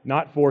life,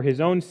 not for his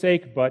own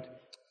sake,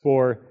 but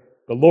for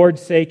the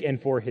Lord's sake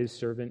and for his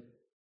servant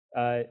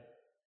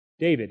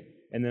David.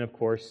 And then, of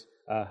course,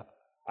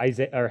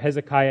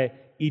 Hezekiah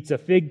eats a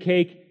fig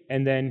cake,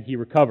 and then he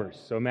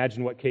recovers. So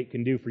imagine what cake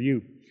can do for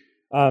you.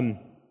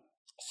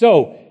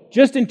 So,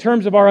 just in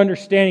terms of our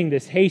understanding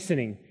this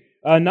hastening,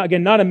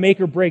 not a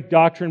make-or-break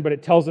doctrine, but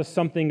it tells us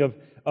something of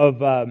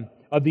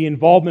the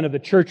involvement of the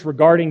church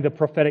regarding the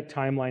prophetic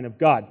timeline of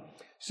God.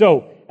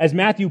 So, as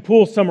Matthew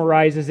Poole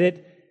summarizes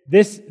it,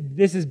 this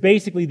is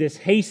basically this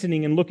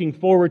hastening and looking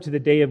forward to the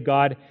day of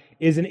God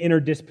is an inner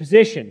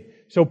disposition.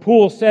 So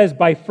Poole says,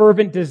 by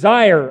fervent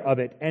desire of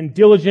it and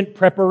diligent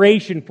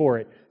preparation for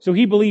it. So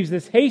he believes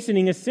this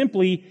hastening is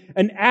simply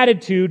an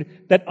attitude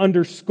that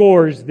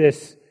underscores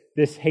this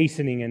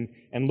hastening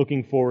and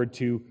looking forward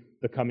to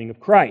the coming of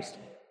Christ.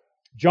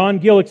 John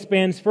Gill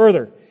expands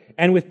further,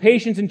 and with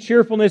patience and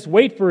cheerfulness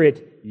wait for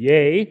it.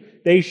 Yea,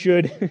 they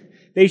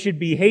should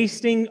be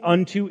hasting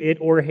unto it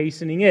or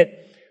hastening it.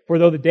 For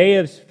though the day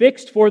is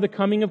fixed for the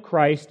coming of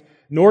Christ,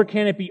 nor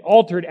can it be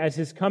altered, as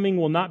His coming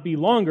will not be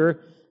longer,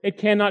 it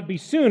cannot be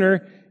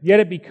sooner, yet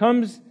it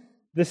becomes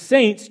the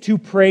saints to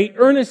pray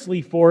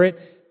earnestly for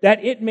it,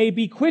 that it may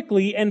be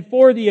quickly, and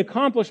for the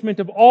accomplishment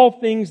of all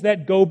things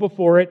that go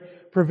before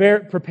it,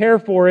 prepare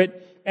for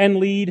it, and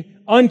lead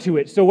unto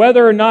it. So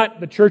whether or not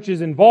the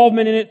church's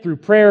involvement in it through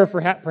prayer,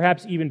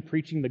 perhaps even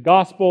preaching the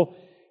gospel,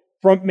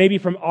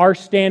 from our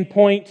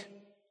standpoint,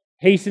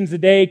 hastens the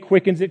day,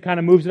 quickens it, kind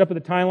of moves it up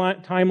with the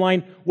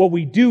timeline. What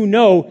we do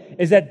know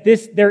is that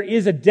there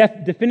is a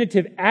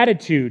definitive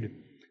attitude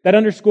that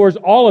underscores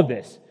all of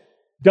this.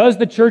 Does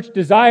the church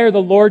desire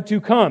the Lord to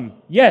come?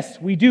 Yes,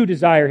 we do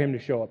desire Him to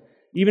show up.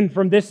 Even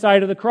from this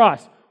side of the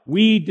cross,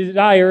 we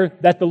desire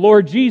that the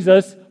Lord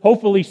Jesus,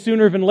 hopefully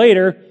sooner than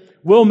later,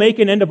 will make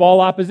an end of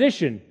all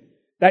opposition,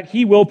 that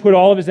He will put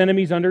all of His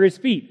enemies under His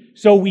feet.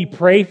 So we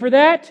pray for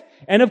that,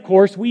 and of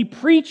course we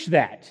preach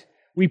that.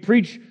 We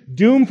preach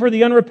doom for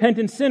the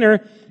unrepentant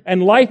sinner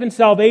and life and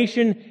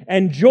salvation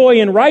and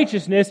joy and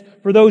righteousness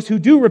for those who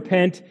do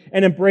repent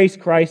and embrace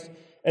Christ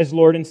as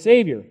Lord and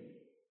Savior.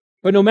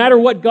 But no matter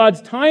what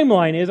God's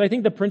timeline is, I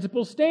think the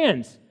principle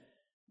stands.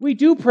 We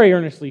do pray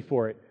earnestly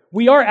for it.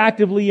 We are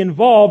actively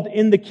involved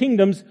in the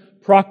kingdom's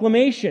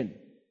proclamation.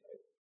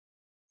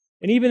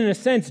 And even in a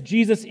sense,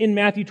 Jesus in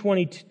Matthew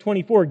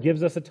 24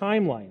 gives us a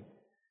timeline.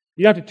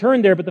 You don't have to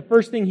turn there, but the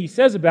first thing he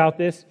says about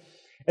this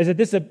is that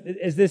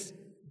this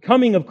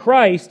coming of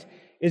Christ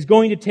is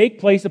going to take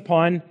place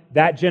upon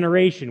that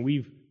generation.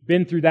 We've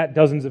been through that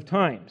dozens of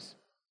times.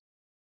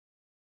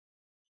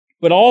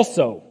 But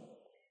also,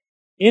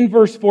 in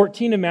verse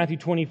 14 of Matthew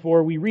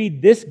 24, we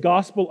read, "This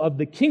gospel of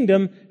the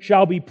kingdom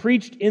shall be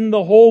preached in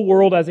the whole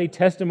world as a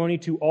testimony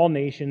to all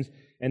nations,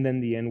 and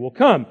then the end will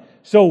come."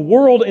 So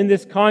world in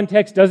this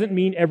context doesn't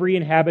mean every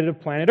inhabitant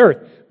of planet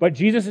Earth, but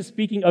Jesus is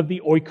speaking of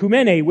the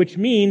oikumene, which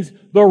means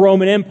the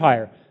Roman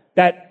Empire.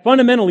 That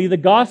fundamentally the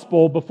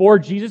gospel, before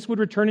Jesus would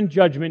return in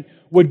judgment,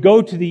 would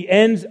go to the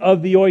ends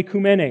of the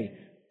oikumene,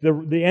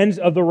 the ends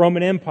of the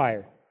Roman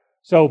Empire.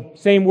 So,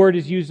 same word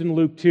is used in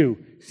Luke 2.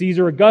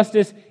 Caesar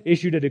Augustus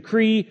issued a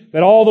decree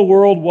that all the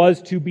world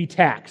was to be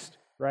taxed,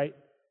 right?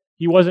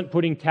 He wasn't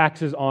putting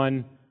taxes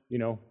on,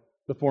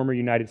 the former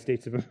United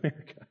States of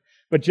America,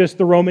 but just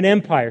the Roman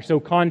Empire. So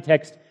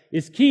context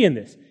is key in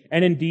this.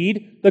 And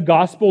indeed, the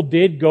gospel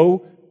did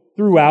go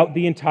throughout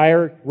the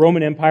entire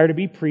Roman Empire to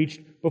be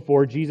preached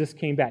before Jesus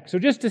came back. So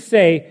just to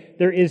say,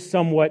 there is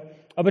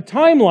somewhat of a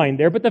timeline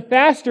there, but the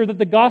faster that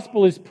the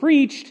gospel is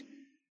preached,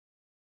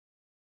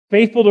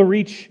 faithful to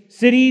reach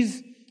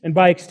cities, and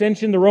by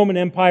extension the Roman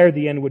Empire,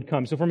 the end would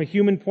come. So from a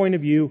human point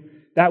of view,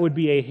 that would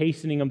be a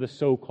hastening of the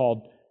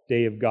so-called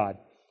day of God.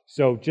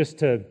 So just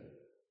to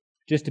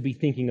be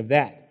thinking of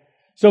that.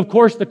 So of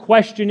course the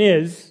question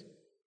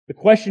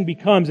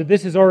becomes, if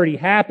this has already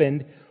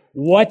happened,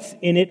 what's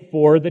in it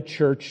for the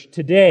church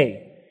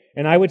today?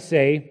 And I would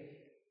say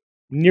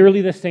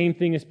nearly the same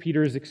thing as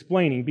Peter is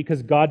explaining,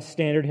 because God's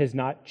standard has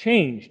not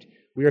changed.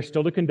 We are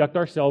still to conduct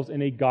ourselves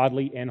in a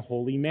godly and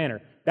holy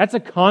manner. That's a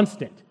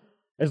constant.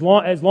 As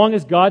long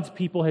as God's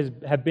people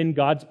have been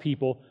God's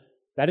people,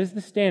 that is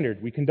the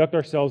standard. We conduct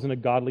ourselves in a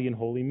godly and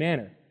holy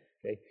manner.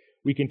 Okay?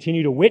 We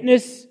continue to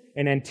witness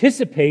and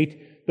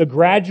anticipate the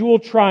gradual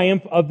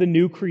triumph of the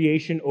new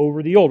creation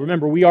over the old.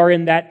 Remember, we are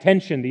in that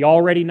tension, the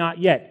already not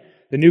yet.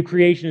 The new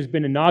creation has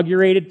been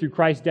inaugurated through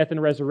Christ's death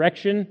and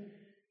resurrection,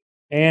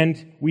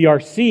 and we are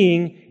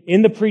seeing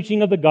in the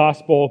preaching of the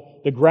gospel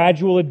the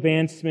gradual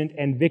advancement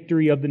and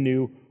victory of the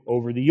new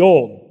over the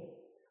old.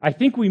 I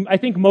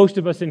think most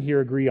of us in here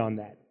agree on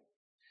that.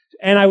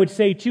 And I would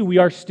say, too, we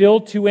are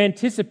still to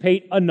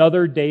anticipate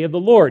another day of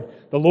the Lord.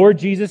 The Lord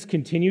Jesus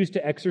continues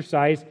to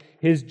exercise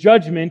His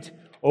judgment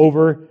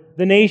over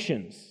the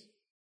nations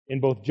in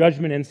both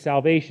judgment and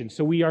salvation.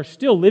 So we are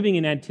still living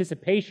in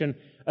anticipation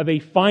of a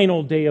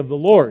final day of the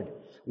Lord,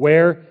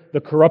 where the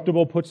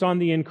corruptible puts on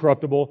the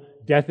incorruptible,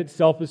 death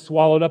itself is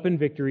swallowed up in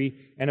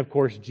victory, and of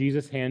course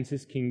Jesus hands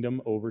His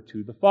kingdom over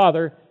to the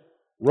Father.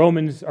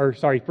 1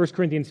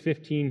 Corinthians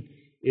 15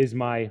 is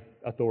my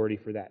authority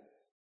for that.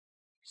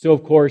 So,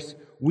 of course,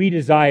 we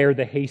desire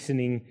the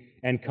hastening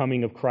and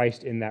coming of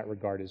Christ in that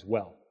regard as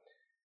well.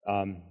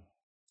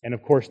 And,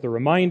 of course, the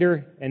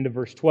reminder, end of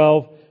verse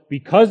 12,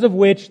 because of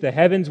which the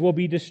heavens will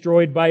be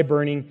destroyed by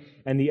burning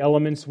and the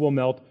elements will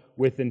melt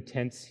with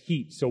intense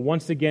heat. So,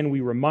 once again,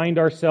 we remind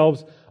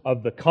ourselves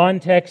of the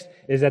context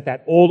is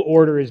that old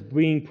order is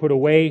being put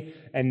away,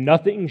 and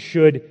nothing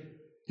should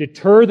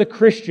deter the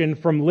Christian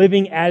from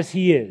living as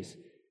he is,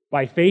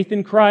 by faith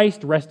in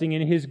Christ, resting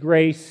in His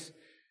grace,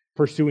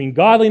 pursuing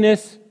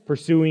godliness,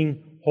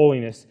 pursuing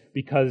holiness,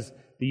 because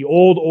the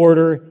old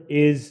order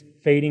is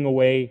fading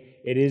away.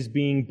 It is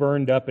being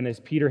burned up, and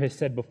as Peter has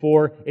said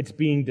before, it's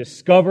being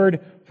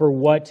discovered for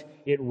what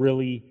it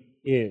really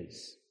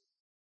is.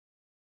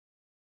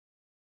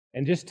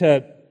 And just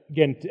to,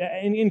 again,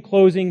 in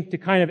closing, to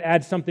kind of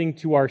add something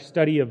to our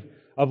study of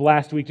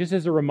last week, just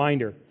as a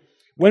reminder,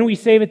 when we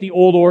say that the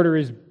old order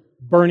is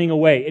burning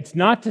away, it's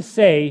not to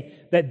say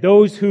that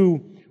those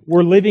who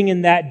were living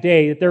in that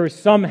day, that there was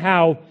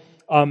somehow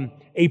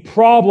a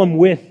problem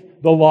with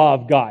the law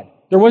of God.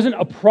 There wasn't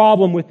a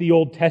problem with the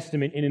Old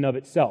Testament in and of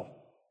itself.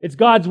 It's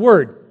God's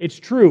Word. It's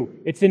true.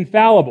 It's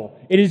infallible.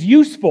 It is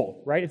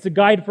useful, right? It's a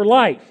guide for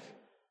life.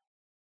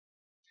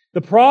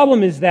 The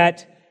problem is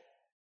that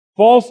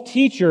false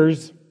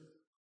teachers,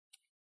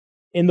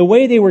 in the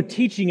way they were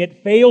teaching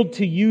it, failed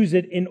to use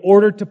it in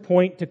order to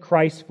point to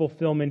Christ's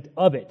fulfillment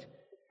of it.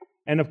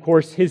 And of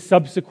course, His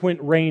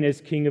subsequent reign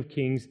as King of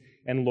Kings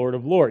and Lord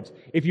of Lords.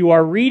 If you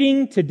are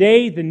reading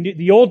today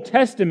the Old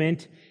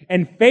Testament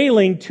and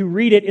failing to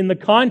read it in the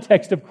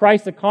context of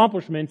Christ's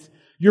accomplishments,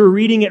 you're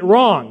reading it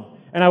wrong.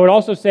 And I would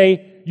also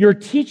say you're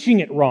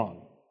teaching it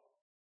wrong.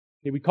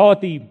 Okay, we call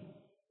it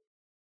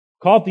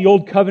the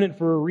Old Covenant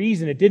for a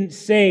reason. It didn't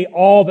say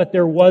all that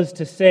there was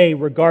to say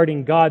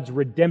regarding God's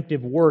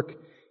redemptive work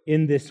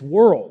in this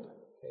world.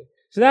 Okay,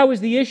 so that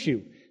was the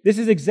issue. This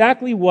is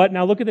exactly what,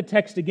 now look at the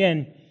text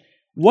again,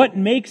 what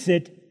makes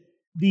it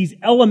these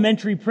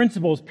elementary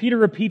principles. Peter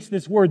repeats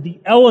this word,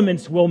 the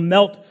elements will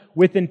melt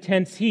with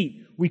intense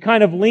heat. We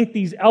kind of link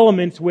these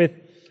elements with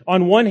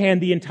on one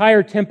hand, the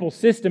entire temple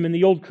system in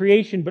the old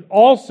creation, but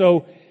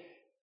also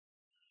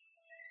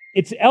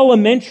it's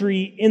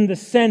elementary in the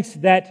sense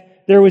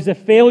that there was a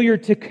failure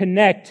to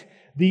connect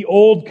the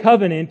old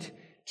covenant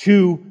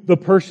to the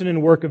person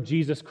and work of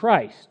Jesus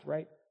Christ,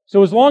 right?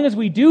 So as long as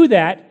we do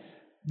that,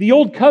 the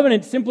old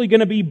covenant's simply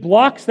going to be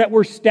blocks that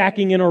we're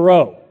stacking in a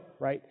row,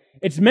 right?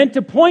 It's meant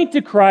to point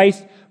to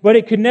Christ, but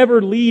it could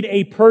never lead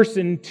a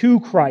person to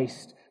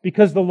Christ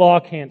because the law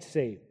can't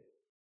save.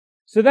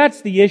 So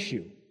that's the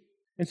issue.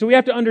 And so we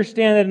have to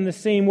understand that in the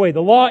same way.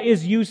 The law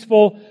is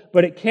useful,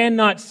 but it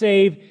cannot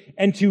save.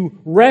 And to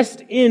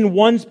rest in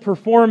one's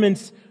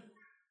performance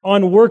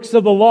on works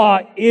of the law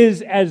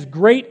is as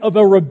great of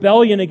a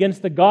rebellion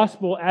against the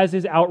gospel as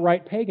is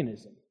outright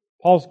paganism.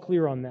 Paul's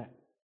clear on that.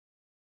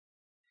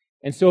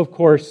 And so, of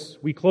course,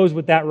 we close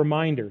with that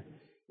reminder.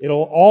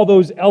 All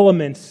those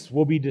elements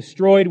will be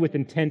destroyed with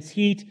intense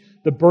heat,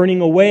 the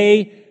burning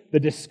away, the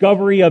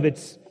discovery of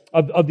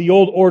the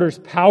old order's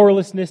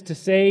powerlessness to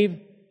save,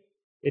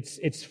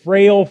 its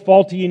frail,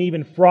 faulty, and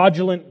even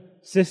fraudulent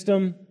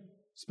system,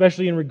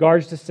 especially in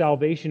regards to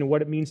salvation and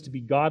what it means to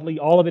be godly.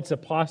 All of its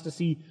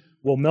apostasy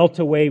will melt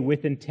away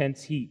with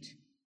intense heat.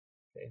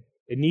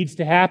 It needs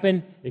to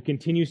happen. It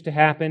continues to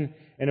happen.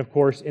 And of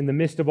course, in the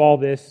midst of all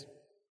this,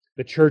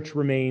 the church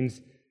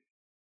remains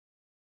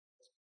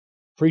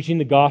preaching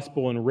the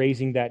gospel and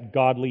raising that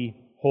godly,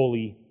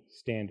 holy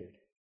standard.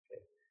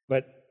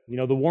 But,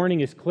 the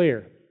warning is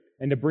clear.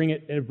 And to bring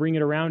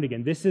it around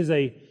again, this is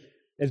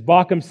as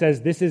Bauckham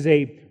says, this is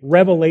a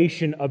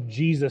revelation of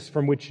Jesus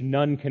from which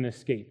none can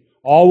escape.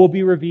 All will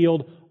be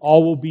revealed,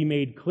 all will be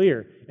made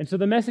clear. And so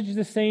the message is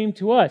the same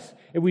to us.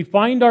 If we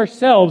find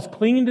ourselves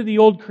clinging to the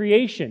old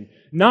creation,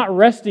 not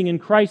resting in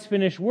Christ's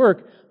finished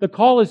work, the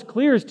call is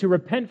clear, is to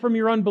repent from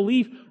your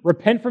unbelief,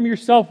 repent from your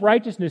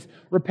self-righteousness,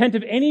 repent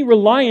of any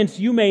reliance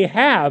you may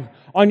have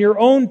on your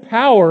own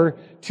power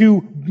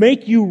to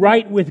make you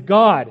right with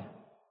God.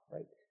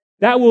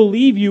 That will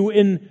leave you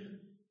in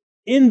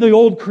the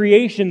old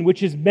creation,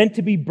 which is meant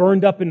to be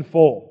burned up in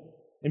full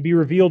and be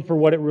revealed for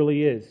what it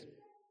really is.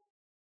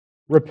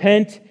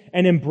 Repent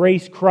and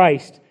embrace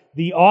Christ,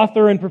 the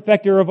author and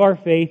perfecter of our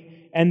faith,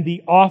 and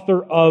the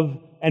author of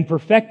and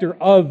perfecter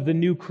of the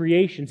new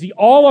creation. See,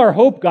 all our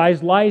hope,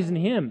 guys, lies in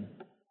Him.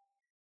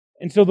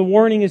 And so the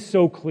warning is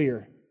so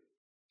clear.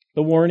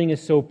 The warning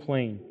is so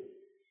plain.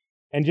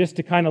 And just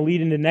to kind of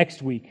lead into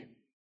next week,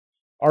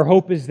 our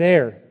hope is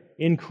there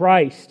in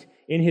Christ,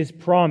 in His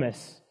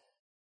promise,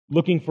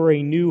 looking for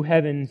a new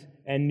heavens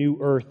and new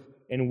earth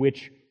in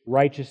which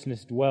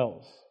righteousness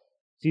dwells.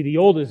 See, the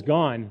old is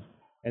gone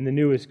and the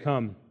new has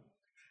come.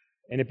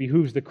 And it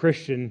behooves the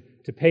Christian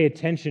to pay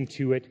attention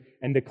to it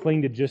and to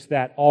cling to just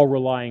that, all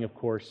relying, of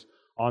course,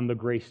 on the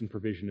grace and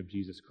provision of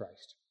Jesus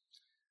Christ.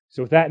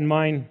 So with that in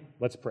mind,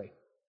 let's pray.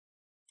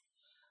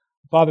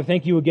 Father,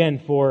 thank you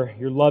again for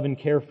your love and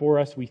care for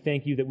us. We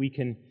thank you that we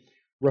can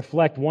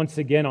reflect once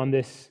again on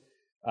this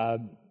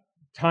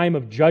time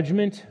of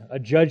judgment, a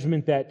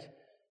judgment that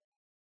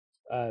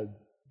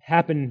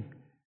happened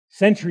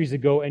centuries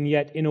ago and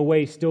yet in a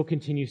way still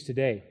continues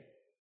today.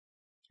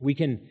 We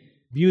can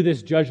view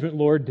this judgment,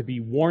 Lord, to be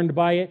warned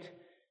by it,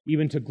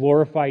 even to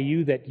glorify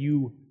you, that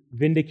you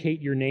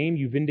vindicate your name,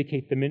 you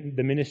vindicate the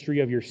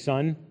ministry of your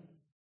Son,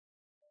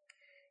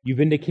 you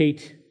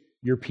vindicate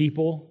your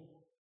people.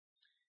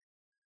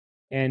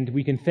 And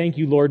we can thank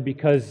you, Lord,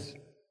 because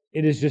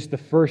it is just the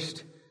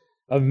first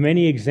of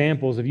many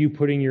examples of you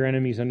putting your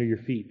enemies under your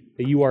feet,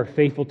 that you are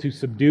faithful to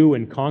subdue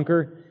and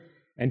conquer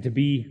and to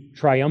be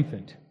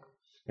triumphant.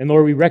 And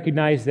Lord, we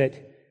recognize that,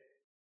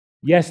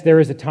 yes, there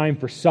is a time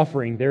for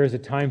suffering, there is a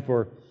time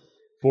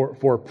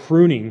for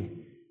pruning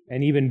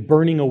and even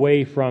burning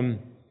away from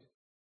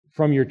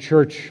your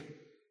church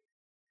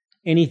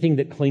anything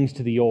that clings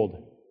to the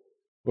old.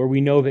 Lord,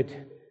 we know that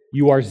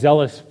you are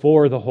zealous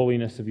for the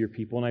holiness of your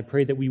people, and I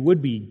pray that we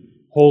would be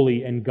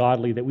holy and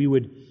godly, that we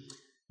would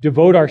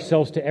devote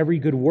ourselves to every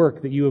good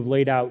work that you have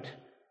laid out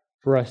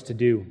for us to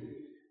do,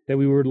 that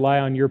we would rely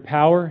on your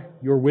power,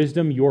 your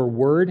wisdom, your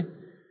word,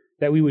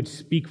 that we would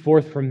speak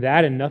forth from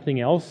that and nothing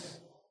else,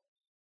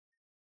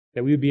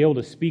 that we would be able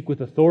to speak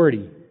with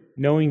authority,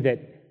 knowing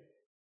that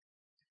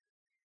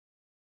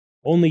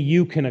only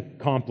you can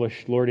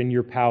accomplish, Lord, in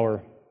your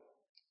power,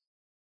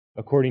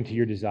 according to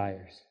your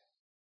desires.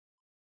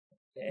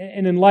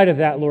 And in light of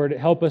that, Lord,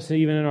 help us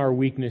even in our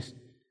weakness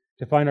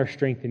to find our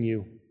strength in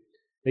you,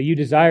 that you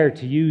desire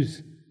to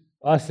use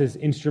us as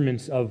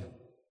instruments of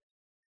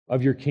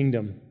your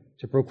kingdom,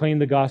 to proclaim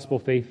the gospel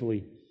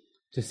faithfully,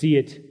 to see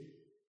it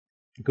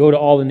go to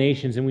all the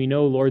nations. And we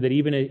know, Lord, that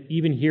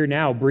even here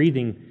now,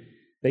 breathing,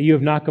 that you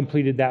have not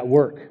completed that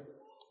work,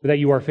 but that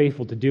you are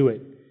faithful to do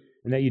it,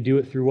 and that you do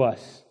it through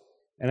us.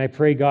 And I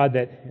pray, God,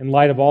 that in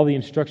light of all the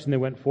instruction that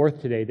went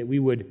forth today, that we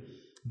would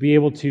be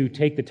able to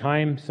take the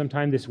time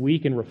sometime this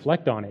week and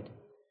reflect on it.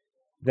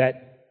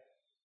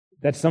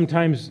 That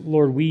sometimes,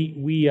 Lord, we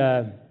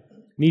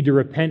need to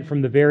repent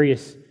from the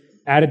various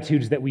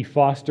attitudes that we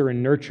foster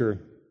and nurture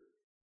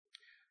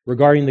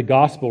regarding the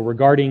gospel,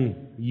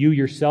 regarding you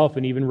yourself,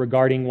 and even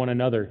regarding one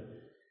another.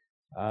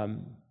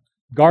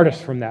 guard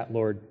us from that,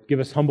 Lord. Give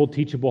us humble,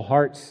 teachable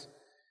hearts,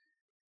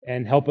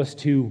 and help us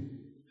to,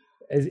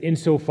 as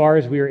insofar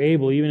as we are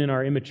able, even in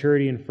our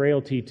immaturity and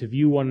frailty, to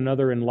view one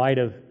another in light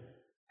of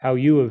how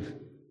you have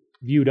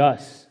viewed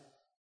us,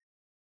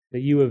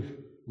 that you have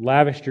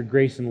lavished your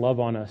grace and love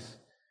on us,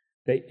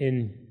 that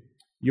in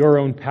your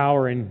own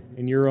power and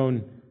in your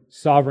own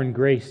sovereign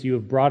grace you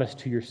have brought us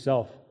to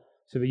yourself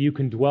so that you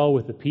can dwell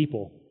with the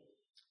people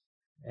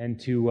and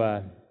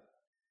to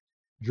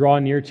draw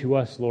near to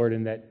us, Lord,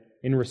 and that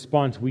in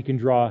response we can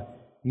draw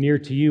near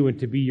to you and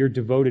to be your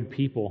devoted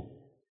people,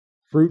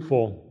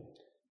 fruitful,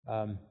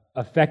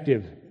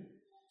 effective,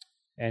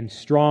 and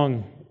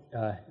strong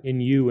in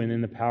you and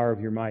in the power of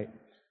your might.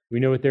 We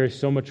know that there is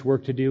so much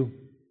work to do,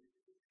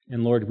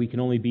 and Lord, we can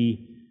only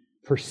be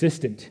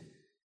persistent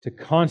to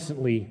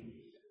constantly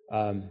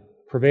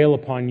prevail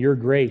upon your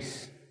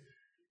grace,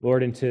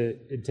 Lord, and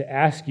to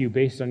ask you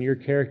based on your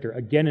character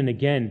again and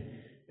again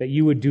that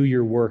you would do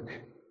your work,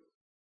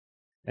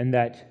 and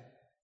that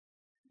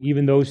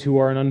even those who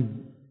are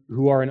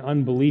in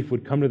unbelief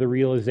would come to the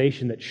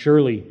realization that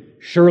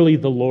surely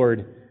the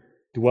Lord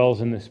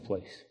dwells in this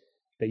place,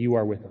 that you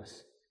are with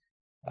us,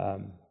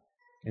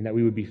 and that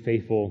we would be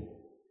faithful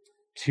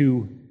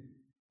to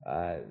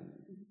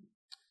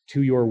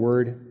your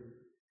word,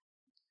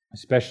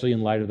 especially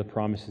in light of the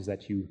promises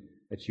that you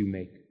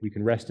make. We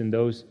can rest in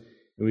those,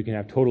 and we can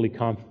have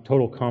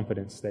total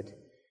confidence that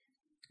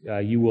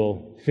you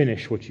will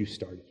finish what you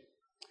started.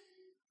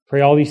 Pray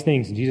all these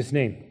things in Jesus'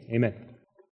 name. Amen.